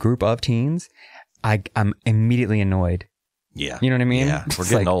see a group of teens, I'm immediately annoyed. Yeah. You know what I mean? Yeah. We're It's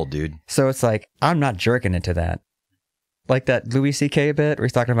getting like- old, dude. So it's like, I'm not jerking into that. Like that Louis C.K. bit where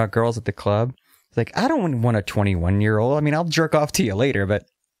he's talking about girls at the club. It's like, I don't want a 21-year-old. I mean, I'll jerk off to you later, but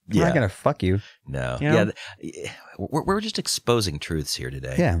I'm Yeah. not going to fuck you. No. You know? Yeah. We're just exposing truths here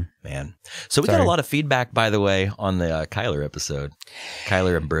today. Yeah. Man. So we got Sorry. a lot of feedback, by the way, on the Kyler episode.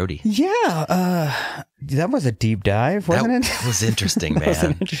 Kyler and Brody. Yeah. That was a deep dive, wasn't it? That was interesting, man. That was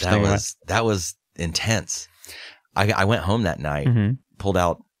an interesting one. That was intense. I went home that night, Mm-hmm. pulled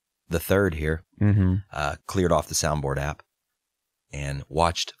out the third here, Mm-hmm. cleared off the soundboard app, and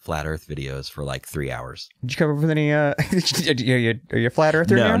watched flat Earth videos for like 3 hours. Did you come up with any, are you a flat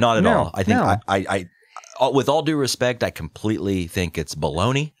earther? No, now? not at No, all. I think no. I with all due respect, I completely think it's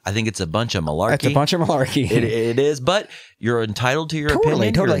baloney. I think it's a bunch of malarkey. It's a bunch of malarkey. It is, but you're entitled to your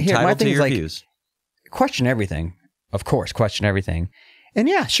opinion. Totally. You're Here, my entitled to thing is your like- views. Question everything. Of course, question everything. And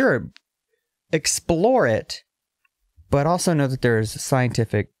yeah, sure, explore it, but also know that there's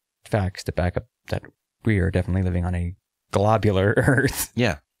scientific facts to back up that we are definitely living on a globular Earth,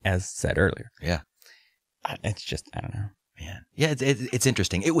 Yeah, as said earlier. yeah. It's just, I don't know. Man. Yeah, it's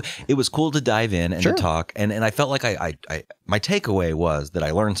interesting. It was cool to dive in and Sure. to talk, and I felt like I my takeaway was that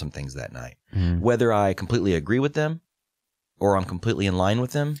I learned some things that night. Mm. Whether I completely agree with them or I'm completely in line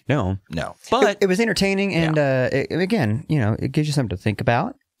with them, No. no. But It was entertaining, and again, it gives you something to think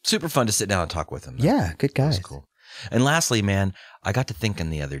about. super fun to sit down and talk with them. though. Yeah, good That was guys. cool. And lastly, man, I got to thinking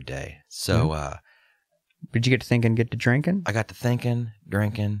the other day. So Mm-hmm. Did you get to thinking, get to drinking? I got to thinking,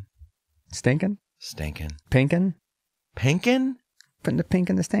 drinking, Stinking? stinking, Pinking? pinking. Putting the pink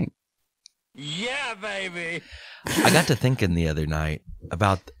in the stink. Yeah, baby. I got to thinking the other night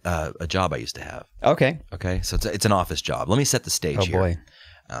about a job I used to have. Okay. Okay, so it's an office job. Let me set the stage here. Oh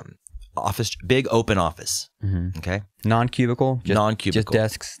boy. Office, big open office. Mm-hmm. Okay, Non-cubicle. non-cubicle. Just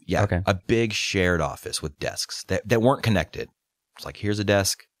desks. Yeah. Okay. A big shared office with desks that weren't connected. It's like here's a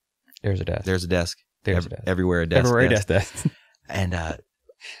desk. There's a desk. There's a desk. There's a desk. Everywhere a desk. Everywhere a desk. And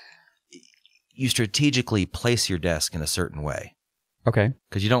you strategically place your desk in a certain way. Okay.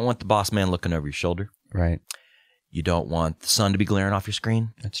 Because you don't want the boss man looking over your shoulder. Right. You don't want the sun to be glaring off your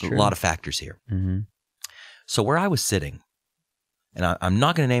screen. That's There's true. a lot of factors here. Mm-hmm. So where I was sitting, and I'm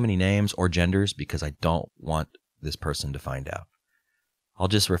not going to name any names or genders because I don't want this person to find out. I'll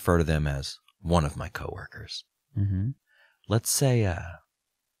just refer to them as one of my coworkers. Mm-hmm. Let's say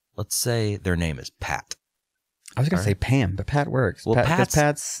their name is Pat. I was going to say Pam, but Pat works. Well, Pat's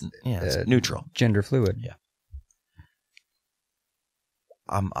it's neutral. gender fluid. Yeah.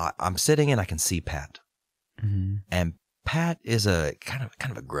 I'm sitting and I can see Pat, and Pat is a kind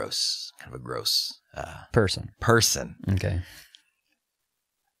of a gross person. Okay.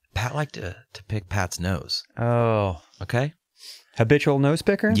 Pat liked to pick Pat's nose. Oh. Okay. Habitual nose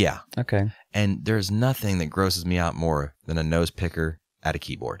picker? Yeah. Okay. And there's nothing that grosses me out more than a nose picker at a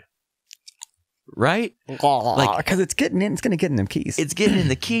keyboard. Right? Like, because it's getting in, it's going to get in them keys. It's getting in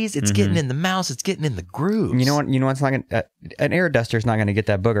the keys. It's getting in the mouse. It's getting in the grooves. You know what? It's not going to, an air duster's not going to get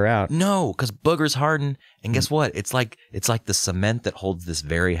that booger out. No, because boogers harden. And guess what? It's like the cement that holds this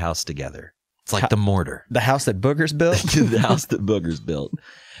very house together. It's like the mortar. The house that boogers built? The house that boogers built.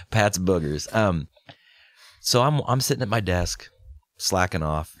 Pat's boogers. So I'm sitting at my desk, slacking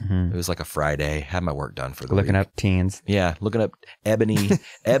off. It was like a Friday. Had my work done for the Looking week. up teens. Yeah, looking up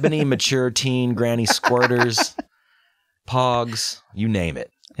ebony mature teen granny squirters, pogs, you name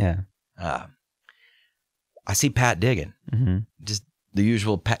it. Yeah. I see Pat digging. Just the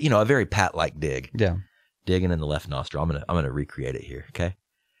usual Pat, a very Pat-like dig. Yeah. Digging in the left nostril. I'm gonna recreate it here. Okay.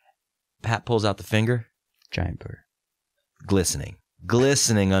 Pat pulls out the finger. Giant booger.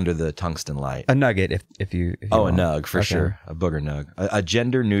 Glistening under the tungsten light. A nugget, if you a want. nug for sure. A booger nug. A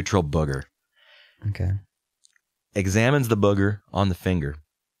gender neutral booger. Okay. Examines the booger on the finger.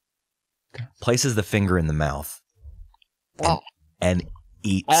 Places the finger in the mouth. And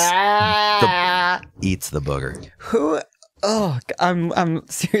eats the booger. Who? Oh, I'm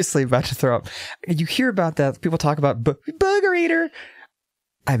seriously about to throw up. You hear about that? People talk about booger eater.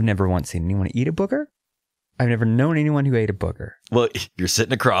 I've never once seen anyone eat a booger. I've never known anyone who ate a booger. Well, you're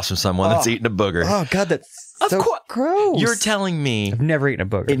sitting across from someone that's eating a booger. Oh God, that's so gross. You're telling me I've never eaten a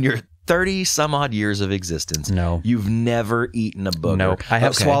booger in your 30 some odd years of existence. No, you've never eaten a booger. Nope. I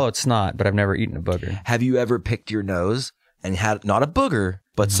have swallowed snot, but I've never eaten a booger. Have you ever picked your nose and had not a booger,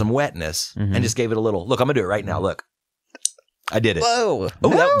 but some wetness, and just gave it a little? Look, I'm gonna do it right now. Look, I did it. Whoa! Oh,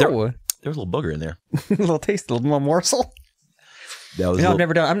 no. there was a little booger in there. A little taste, a little morsel. That was I've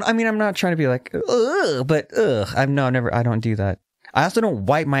never done. I'm not trying to be like, ugh, but ugh. I've never. I don't do that. I also don't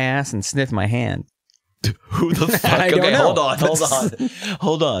wipe my ass and sniff my hand. Who the fuck? I don't know.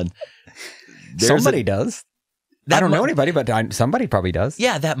 Hold on. Somebody does. I don't know anybody, but somebody probably does.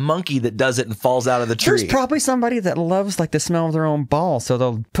 Yeah, that monkey that does it and falls out of the tree. There's probably somebody that loves like the smell of their own balls, so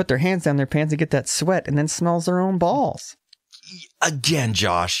they'll put their hands down their pants and get that sweat, and then smells their own balls. Again,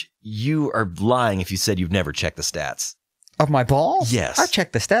 Josh, you are lying if you said you've never checked the stats. Of my balls? Yes. I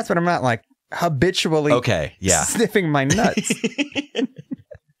check the stats, but I'm not like habitually sniffing my nuts.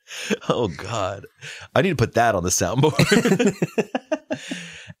 Oh, God. I need to put that on the soundboard.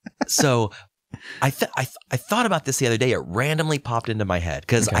 So I thought about this the other day. It randomly popped into my head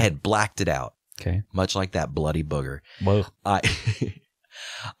because I had blacked it out. Okay. Much like that bloody booger. Whoa. I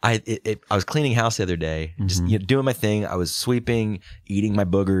was cleaning house the other day, just doing my thing. I was sweeping, eating my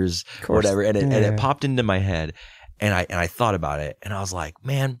boogers, or whatever, and it popped into my head. And I thought about it, and I was like,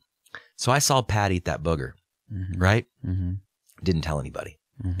 man, so I saw Pat eat that booger, right? Didn't tell anybody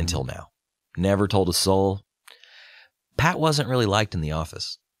until now. Never told a soul. Pat wasn't really liked in the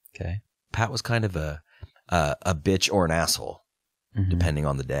office. Okay. Pat was kind of a bitch or an asshole, depending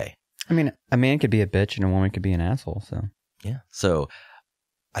on the day. I mean, a man could be a bitch and a woman could be an asshole, so. Yeah. So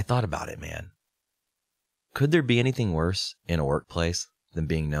I thought about it, man. Could there be anything worse in a workplace than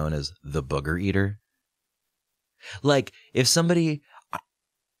being known as the booger eater? Like, if somebody,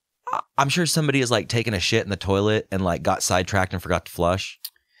 I'm sure somebody is like taking a shit in the toilet and like got sidetracked and forgot to flush.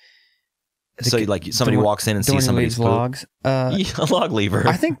 So like somebody walks in and sees somebody's poop. Logs. A log lever.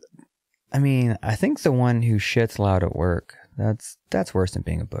 I think the one who shits loud at work, that's worse than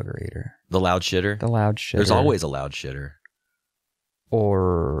being a booger eater. The loud shitter? The loud shitter. There's always a loud shitter.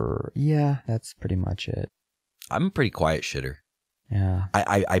 Or, yeah, that's pretty much it. I'm a pretty quiet shitter. Yeah.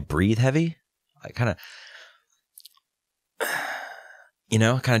 I breathe heavy. I kind of... You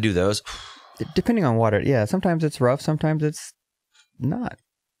know, kind of do those. Depending on what sometimes it's rough, sometimes it's not.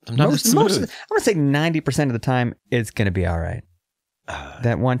 Sometimes it's smooth. I want to say 90% of the time it's going to be all right.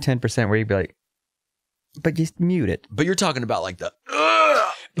 That 110% where you'd be like, but just mute it. But you're talking about like the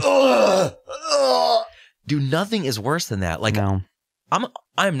dude, nothing is worse than that. Like No.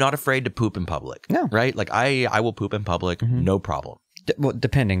 I'm not afraid to poop in public. No. Right? Like I will poop in public, no problem. Well,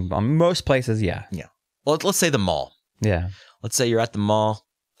 depending on most places, yeah. Yeah. Well, let's say the mall. Yeah. Let's say you're at the mall,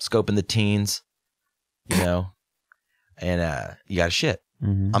 scoping the teens, you know, and you got to shit.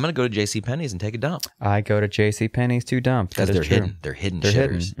 Mm-hmm. I'm going to go to JCPenney's and take a dump. I go to JCPenney's to dump. That is they're true. hidden. They're hidden They're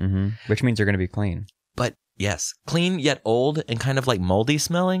shitters. hidden, which means they're going to be clean. But yes, clean yet old and kind of like moldy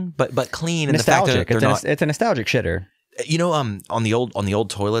smelling, but clean. And Nostalgic. The fact that It's a nostalgic shitter. you know, on the old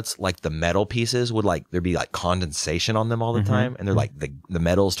toilets, like the metal pieces would like there'd be like condensation on them all the time, and they're like the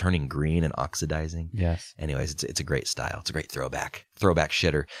metal's turning green and oxidizing. Yes. Anyways, it's a great style. It's a great throwback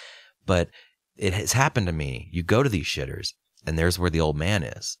shitter. But it has happened to me. You go to these shitters, and there's where the old man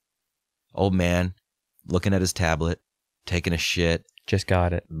is. Old man looking at his tablet, taking a shit, Just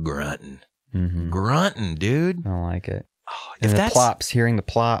got it. grunting, Mm-hmm. grunting, dude. I don't like it. Oh, And the plops, hearing the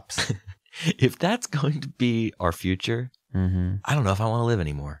plops. if that's going to be our future, I don't know if I want to live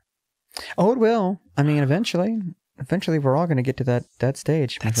anymore. Oh, it will. I mean, eventually we're all going to get to that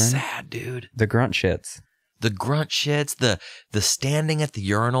stage. My That's friend. sad, dude. The grunt shits. The grunt shits, the standing at the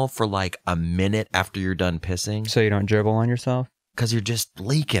urinal for like a minute after you're done pissing So you don't dribble on yourself? because you're just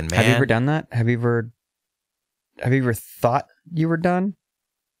leaking, man. Have you ever done that? Have you ever thought you were done?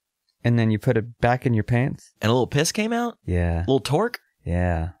 And then you put it back in your pants? And a little piss came out? Yeah. A little torque?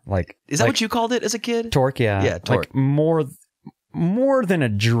 Yeah. Like, Is that what you called it as a kid? torque? Yeah. Yeah, torque. Like more than a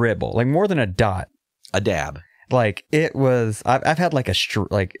dribble, like more than a dot. A dab. Like it was, I've had like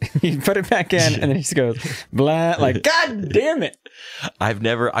like you put it back in and then it just goes blah, like, God damn it. I've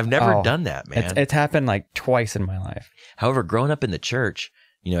never done that, man. It's happened like twice in my life. However, growing up in the church,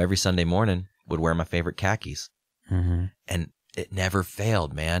 you know, every Sunday morning would wear my favorite khakis. And it never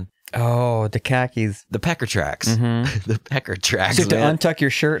failed, man. Oh, the khakis. The pecker tracks. The pecker tracks, So you have man. to untuck your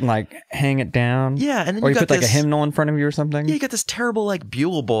shirt and like hang it down. Yeah, and then Or you got put like a this- hymnal in front of you or something. Yeah, you got this terrible like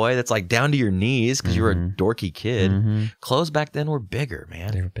bugle boy that's like down to your knees because you were a dorky kid. Clothes back then were bigger,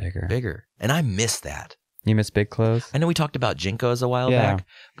 man. They were bigger. Bigger. And I miss that. You miss big clothes? I know we talked about Jinkos a while Yeah. back.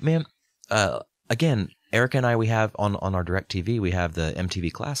 But man, again, Erica and I, we have on our DirecTV, we have the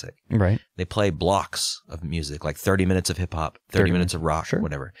MTV Classic. Right. They play blocks of music, like 30 minutes of hip hop, 30 minutes of rock, Sure.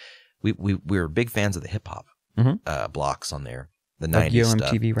 whatever. We were big fans of the hip hop blocks on there. The Like 90s Yo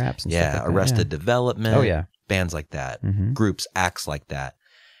stuff. MTV raps and stuff Yeah, like that. Arrested Development. Oh, yeah. Bands like that. Groups, acts like that.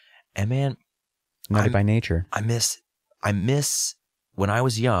 And man, Naughty by nature. I miss when I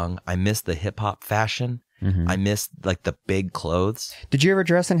was young, I miss the hip hop fashion. I miss like the big clothes. Did you ever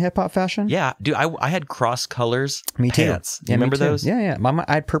dress in hip hop fashion? Yeah, dude, I had cross colors Me too. pants. Yeah, You remember me too. those? Yeah, yeah.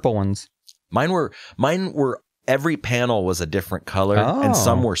 I had purple ones. Mine were every panel was a different color, and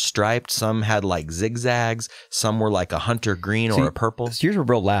some were striped, some had like zigzags, some were like a hunter green or a purple. So yours were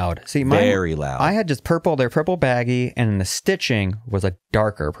real loud. See, mine, Very loud. I had just purple. They're purple baggy, and the stitching was a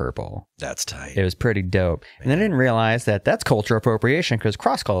darker purple. That's tight. It was pretty dope. And I didn't realize that that's cultural appropriation because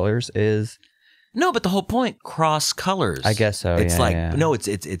cross colors is. No, but the whole point, cross colors. I guess so. It's yeah, like yeah. no, it's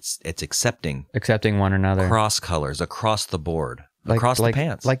accepting Accepting one another. cross colors across the board, Like- across like- the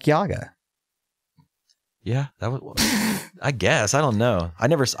pants. Like Yaga. Yeah, that was. I guess I don't know. I've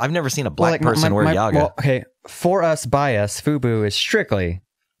never seen a black Well, like, person wear Yaga. Well, okay, for us, by us, FUBU is strictly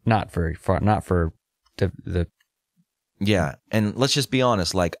not for the. Yeah, and let's just be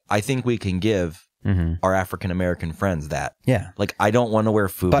honest. Like, I think we can give our African American friends that. Yeah, Like, I don't want to wear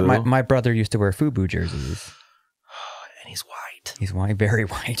FUBU. but my brother used to wear FUBU jerseys. and he's white. He's white, very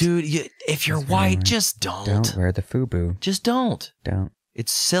white. Dude, if you're He's very white, white. just don't. Don't wear the FUBU. Just don't. Don't.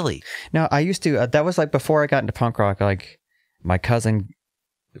 It's silly. No, I used to. That was like before I got into punk rock. Like my cousin,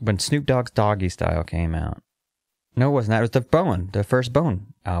 when Snoop Dogg's Doggy Style came out. No, it wasn't that. It was the first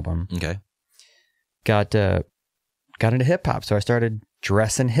Bone album. Okay. Got into hip hop, so I started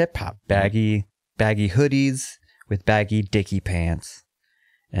dressing hip hop, baggy hoodies with baggy dicky pants,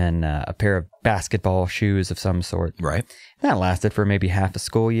 and a pair of basketball shoes of some sort. Right. That lasted for maybe half a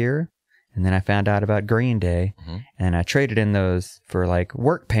school year. And then I found out about Green Day, and I traded in those for like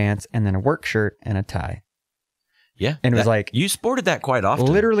work pants and then a work shirt and a tie. Yeah. And it was like you sported that quite often.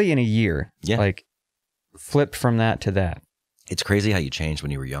 literally in a year. Yeah. Like flipped from that to that. It's crazy how you changed when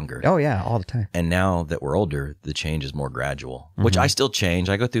you were younger. Oh yeah, all the time. And now that we're older, the change is more gradual, which I still change.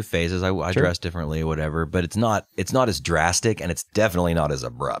 I go through phases. I dress differently, whatever, but it's not as drastic, and it's definitely not as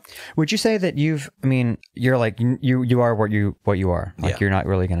abrupt. Would you say that you're like, you are what you are? Like you're not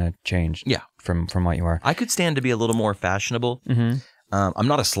really going to change from what you are. I could stand to be a little more fashionable. Mm-hmm. I'm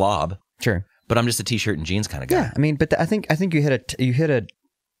not a slob. Sure. But I'm just a t-shirt and jeans kind of guy. Yeah. I mean, but I think you hit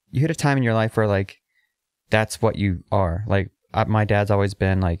a time in your life where like, that's what you are. Like, my dad's always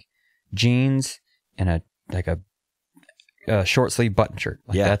been like jeans and a short sleeve button shirt.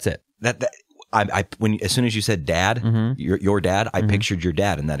 Like, that's it. As soon as you said dad, your dad, I pictured your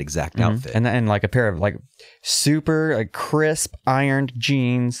dad in that exact outfit. And like a pair of like super like crisp ironed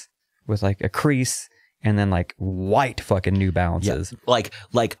jeans with like a crease and then like white fucking New Balances. Yeah.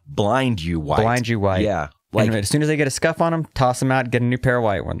 Like blind you white. Blind you white. Yeah. Like, and as soon as they get a scuff on them, toss them out and get a new pair of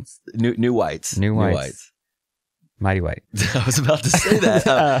white ones. New whites. New whites. Mighty White. I was about to say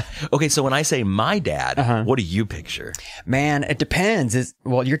that. Okay, so when I say my dad, what do you picture? Man, it depends.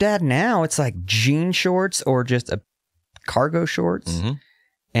 Your dad now, it's like jean shorts or just a cargo shorts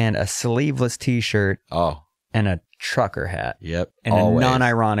and a sleeveless t-shirt and a trucker hat. Yep. In a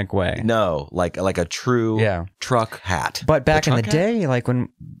non-ironic way. No, like a true truck hat. But back in the day, like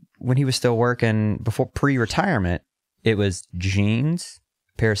when he was still working before pre-retirement, it was jeans,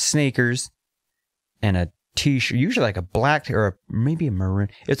 a pair of sneakers, and a t-shirt, usually like a black or maybe a maroon.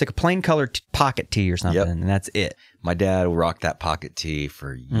 It's like a plain colored pocket tee or something, and that's it. My dad rocked that pocket tee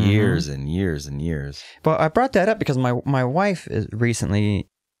for years and years and years. But I brought that up because my wife is recently,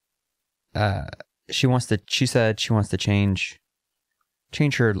 she said she wants to change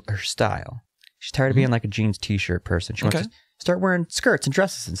her style. She's tired of being like a jeans t-shirt person. She wants to start wearing skirts and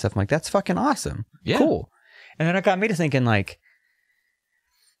dresses and stuff. I'm like, that's fucking awesome. Yeah. Cool. And then it got me to thinking like,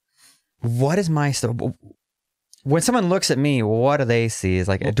 what is my style? When someone looks at me, what do they see? Is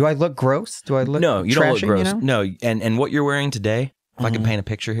like, do I look gross? Do I look No, you trashy, don't look gross. You know? No, and what you're wearing today, if I can paint a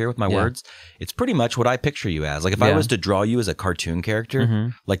picture here with my words, it's pretty much what I picture you as. Like if I was to draw you as a cartoon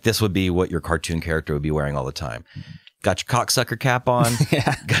character, like this would be what your cartoon character would be wearing all the time. Got your cocksucker cap on,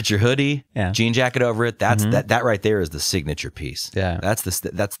 got your hoodie, jean jacket over it. That's that right there is the signature piece. Yeah, that's the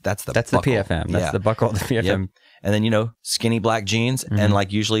buckle. PFM. That's the buckle of the PFM. Yep. And then, skinny black jeans and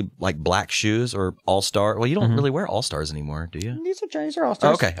like usually like black shoes or all-star. Well, you don't really wear all-stars anymore, do you? These are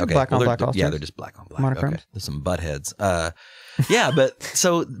all-stars. Oh, okay. Black on black all-stars. Yeah, they're just black on black. Monochromes. Okay. There's some butt heads. Yeah, but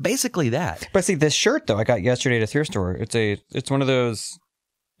so basically that. But see, this shirt though, I got yesterday at a thrift store. It's one of those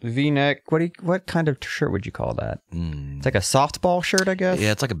V-neck. What kind of shirt would you call that? It's like a softball shirt, I guess.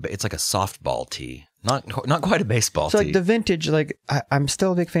 Yeah, it's like a softball tee. Not quite a baseball tee. So like the vintage, like I'm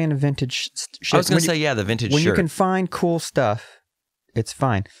still a big fan of vintage shit. I was going to say, the vintage when shirt. When you can find cool stuff, it's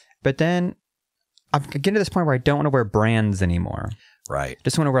fine. But then I'm getting to this point where I don't want to wear brands anymore. Right.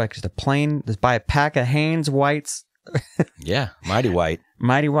 Just want to wear like just buy a pack of Hanes Whites. Yeah, Mighty White.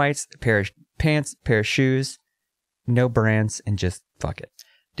 Mighty Whites, a pair of pants, pair of shoes, no brands, and just fuck it.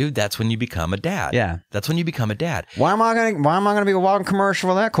 Dude, that's when you become a dad. Yeah. That's when you become a dad. Why am I gonna be a walking commercial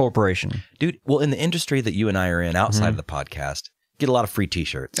for that corporation? Dude, well, in the industry that you and I are in outside of the podcast, get a lot of free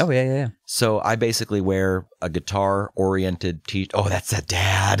t-shirts. Oh, yeah. So I basically wear a guitar-oriented t-shirt. Oh, that's a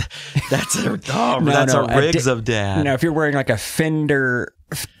dad. That's a Riggs of dad. No, if you're wearing like a Fender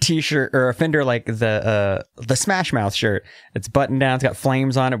t-shirt or a Fender like the Smash Mouth shirt, it's buttoned down, it's got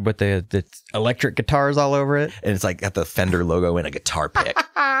flames on it with the electric guitars all over it, and it's like got the Fender logo in a guitar pick.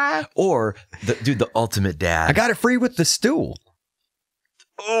 Or the ultimate dad. I got it free with the stool.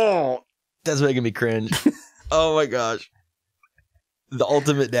 Oh, that's making me cringe. Oh my gosh. The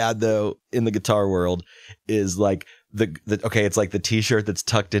ultimate dad, though, in the guitar world is like it's like the t-shirt that's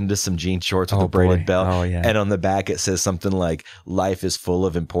tucked into some jean shorts with a braided belt. Oh, yeah. And on the back it says something like "Life is full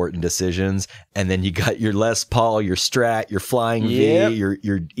of important decisions." And then you got your Les Paul, your Strat, your Flying V, your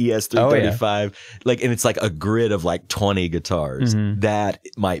ES335. And it's like a grid of like 20 guitars. That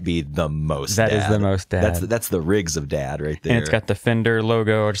might be the most That dad. is the most dad. That's the Riggs of dad right there. And it's got the Fender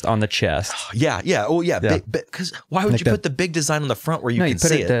logo just on the chest. Yeah. Oh yeah. Because why would you put the big design on the front where you can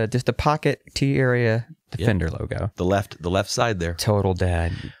see it? Just the pocket T area. The Fender logo. The left side there. Total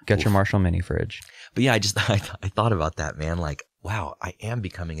dad. Got your Marshall mini fridge. But yeah, I thought about that, man. Like, wow, I am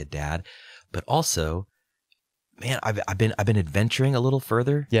becoming a dad. But also, man, I've been adventuring a little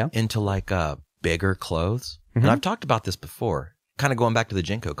further into like bigger clothes. And I've talked about this before, kind of going back to the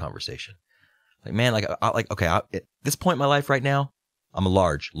Jenko conversation. Like, man, at this point in my life right now, I'm a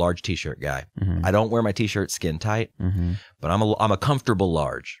large t-shirt guy. I don't wear my t-shirt skin tight, but I'm a comfortable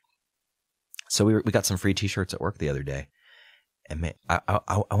large. So we got some free t-shirts at work the other day, and man,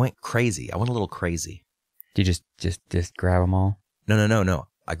 I went crazy. I went a little crazy, Do you just grab them all? No.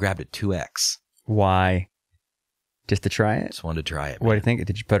 I grabbed a 2X. Why? Just to try it? Just wanted to try it. What do you think?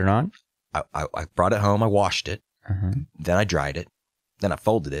 Did you put it on? I brought it home. I washed it. Then I dried it. Then I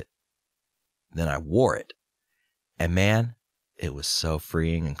folded it. Then I wore it. And man, it was so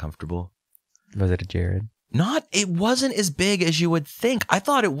freeing and comfortable. Was it a Jared? It wasn't as big as you would think. I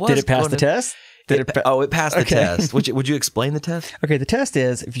thought it was. Did it pass the test? It passed the test. Would you explain the test? Okay, the test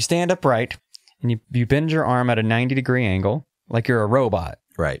is if you stand upright and you bend your arm at a 90-degree angle, like you're a robot.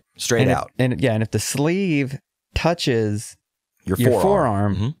 Right. Straight out. And if the sleeve touches your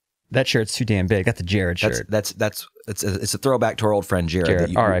forearm, that shirt's too damn big. That's a Jared shirt. It's a throwback to our old friend Jared that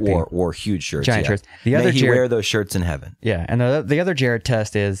you wore huge shirts. Giant shirts. May he wear those shirts in heaven. Yeah. And the other Jared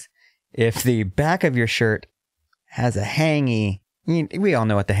test is if the back of your shirt has a hangy. We all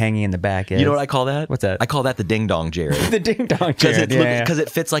know what the hangy in the back is. You know what I call that? What's that? I call that the ding dong Jared. The ding dong Jared. Because it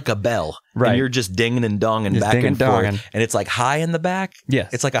fits like a bell. Right. And you're just dinging and donging just back and forth. And it's like high in the back.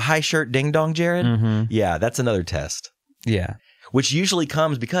 Yes. It's like a high shirt ding dong Jared. Mm-hmm. Yeah, that's another test. Yeah. Which usually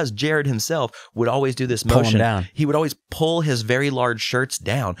comes because Jared himself would always do this Pull motion. them down. He would always pull his very large shirts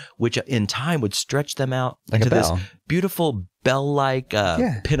down, which in time would stretch them out like into a bell. This beautiful bell-like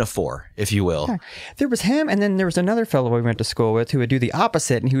pinafore, if you will. Yeah. There was him, and then there was another fellow we went to school with who would do the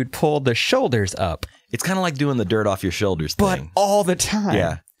opposite, and he would pull the shoulders up. It's kind of like doing the dirt off your shoulders but thing. all the time.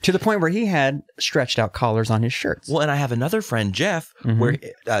 Yeah. To the point where he had stretched out collars on his shirts. Well, and I have another friend, Jeff, where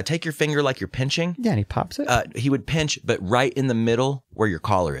take your finger like you're pinching. Yeah, and he pops it. He would pinch, but right in the middle where your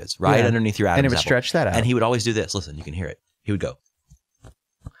collar is, right underneath your Adam's and it would apple. stretch that out. And he would always do this. Listen, you can hear it. He would go.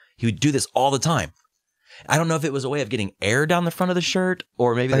 He would do this all the time. I don't know if it was a way of getting air down the front of the shirt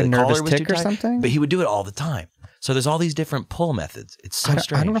or maybe like the a nervous collar was too tick or tight, something? but he would do it all the time. So there's all these different pull methods. It's so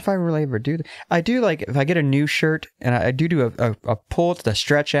strange. I don't know if I really ever do that. I do like if I get a new shirt and I do a pull to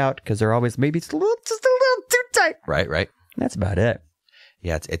stretch out because they're always maybe it's just a little too tight. Right. That's about it.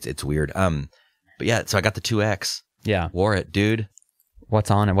 Yeah, it's weird. But yeah, so I got the 2X. Yeah. Wore it, dude.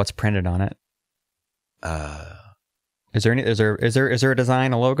 What's on it? What's printed on it? Is there a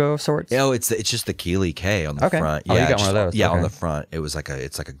design, a logo of sorts? Oh, it's just the Keeley K on the front. Yeah, you got one of those. Yeah, okay. on the front.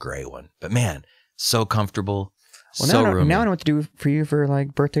 It's like a gray one. But man, so comfortable. Well, so now roomy. I know what to do for you for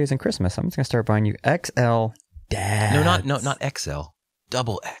like birthdays and Christmas. I'm just gonna start buying you XL dads. No, not XL.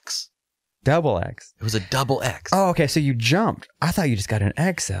 Double X. Double X. It was a double X. Oh, okay. So you jumped. I thought you just got an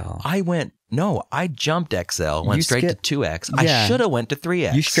XL. I jumped XL, went straight to 2X. Yeah. I should have went to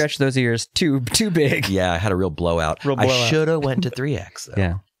 3X. You stretched those ears too big. Yeah, I had a real blowout. I should have went to 3X though.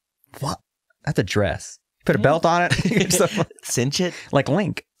 Yeah. What? That's a dress. Put a belt on it. Cinch it. Like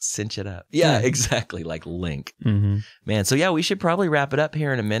Link. Cinch it up. Yeah, exactly. Like Link. Mm-hmm. Man, so yeah, we should probably wrap it up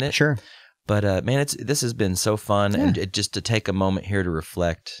here in a minute. Sure. But man, this has been so fun, and just to take a moment here to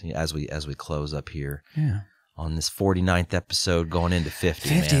reflect as we close up here on this 49th episode, going into 50.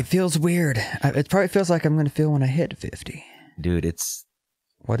 50, man. It feels weird. It probably feels like I'm going to feel when I hit 50. Dude,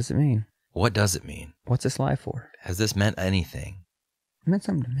 what does it mean? What does it mean? What's this life for? Has this meant anything? It meant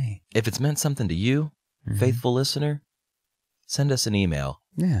something to me. If it's meant something to you, faithful listener, send us an email.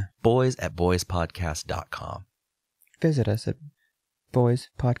 Yeah. boys@boyspodcast.com. Visit us at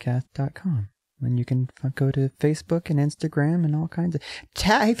boyspodcast.com. And you can go to Facebook and Instagram and all kinds of...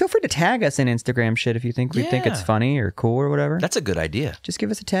 Hey, feel free to tag us in Instagram shit if you think we think it's funny or cool or whatever. That's a good idea. Just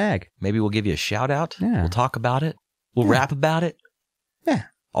give us a tag. Maybe we'll give you a shout out. Yeah. We'll talk about it. We'll rap about it. Yeah.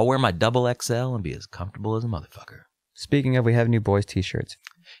 I'll wear my double XL and be as comfortable as a motherfucker. Speaking of, we have new boys t-shirts.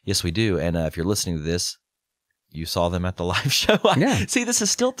 Yes, we do. And if you're listening to this, you saw them at the live show. Yeah. See, this is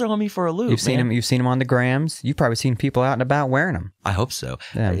still throwing me for a loop. You've seen them on the grams. You've probably seen people out and about wearing them. I hope so.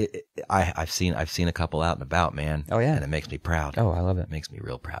 Yeah. I've seen a couple out and about, man. Oh yeah. And it makes me proud. Oh, I love it. It makes me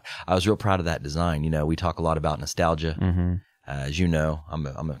real proud. I was real proud of that design. You know, we talk a lot about nostalgia. Mm-hmm. As you know, I'm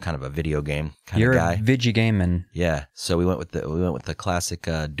a kind of a video game kind You're of guy. a Vigi gaming. Yeah. So we went with the classic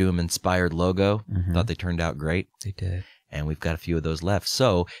Doom inspired logo. Mm-hmm. Thought they turned out great. They did. And we've got a few of those left.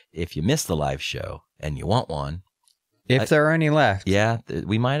 So if you missed the live show and you want one, if there are any left,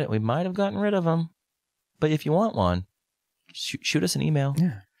 we might have gotten rid of them. But if you want one, shoot us an email.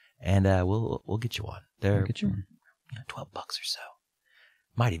 Yeah. And we'll get you one. We'll get you one. $12 or so.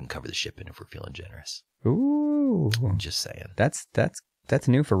 Might even cover the shipping if we're feeling generous. Ooh. I'm just saying. That's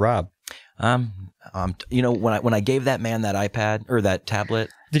new for Rob. You know, when I gave that man that iPad or that tablet,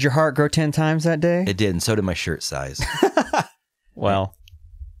 did your heart grow 10 times that day? it did, and so did my shirt size. Well,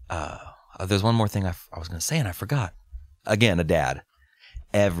 there's one more thing I was going to say, and I forgot. Again, a dad.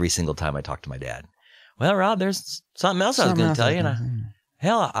 Every single time I talk to my dad, well, Rob, there's something else I was going to tell you, and I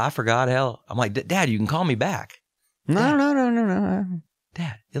forgot. Hell, I'm like, Dad, you can call me back. No.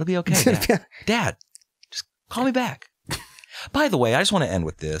 Dad, it'll be okay. Dad, just Call me back. By the way, I just want to end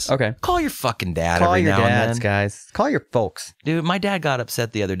with this. Okay. Call your fucking dad Call every your now and dads, then. guys. Call your folks. Dude, my dad got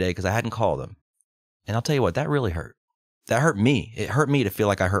upset the other day because I hadn't called him. And I'll tell you what, that really hurt. That hurt me. It hurt me to feel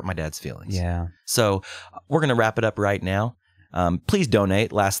like I hurt my dad's feelings. Yeah. So we're going to wrap it up right now. Please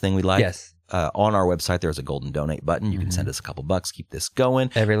donate. Last thing we'd like. Yes. On our website, there's a golden donate button. You can send us a couple bucks. Keep this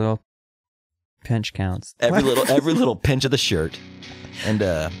going. Every little pinch counts. Every little pinch of the shirt. And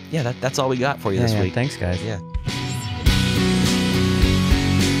that's all we got for you this week. Thanks, guys. Yeah.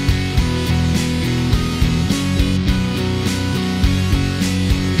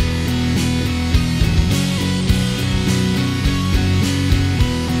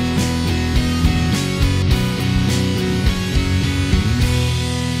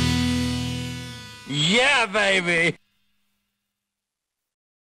 Yeah, baby!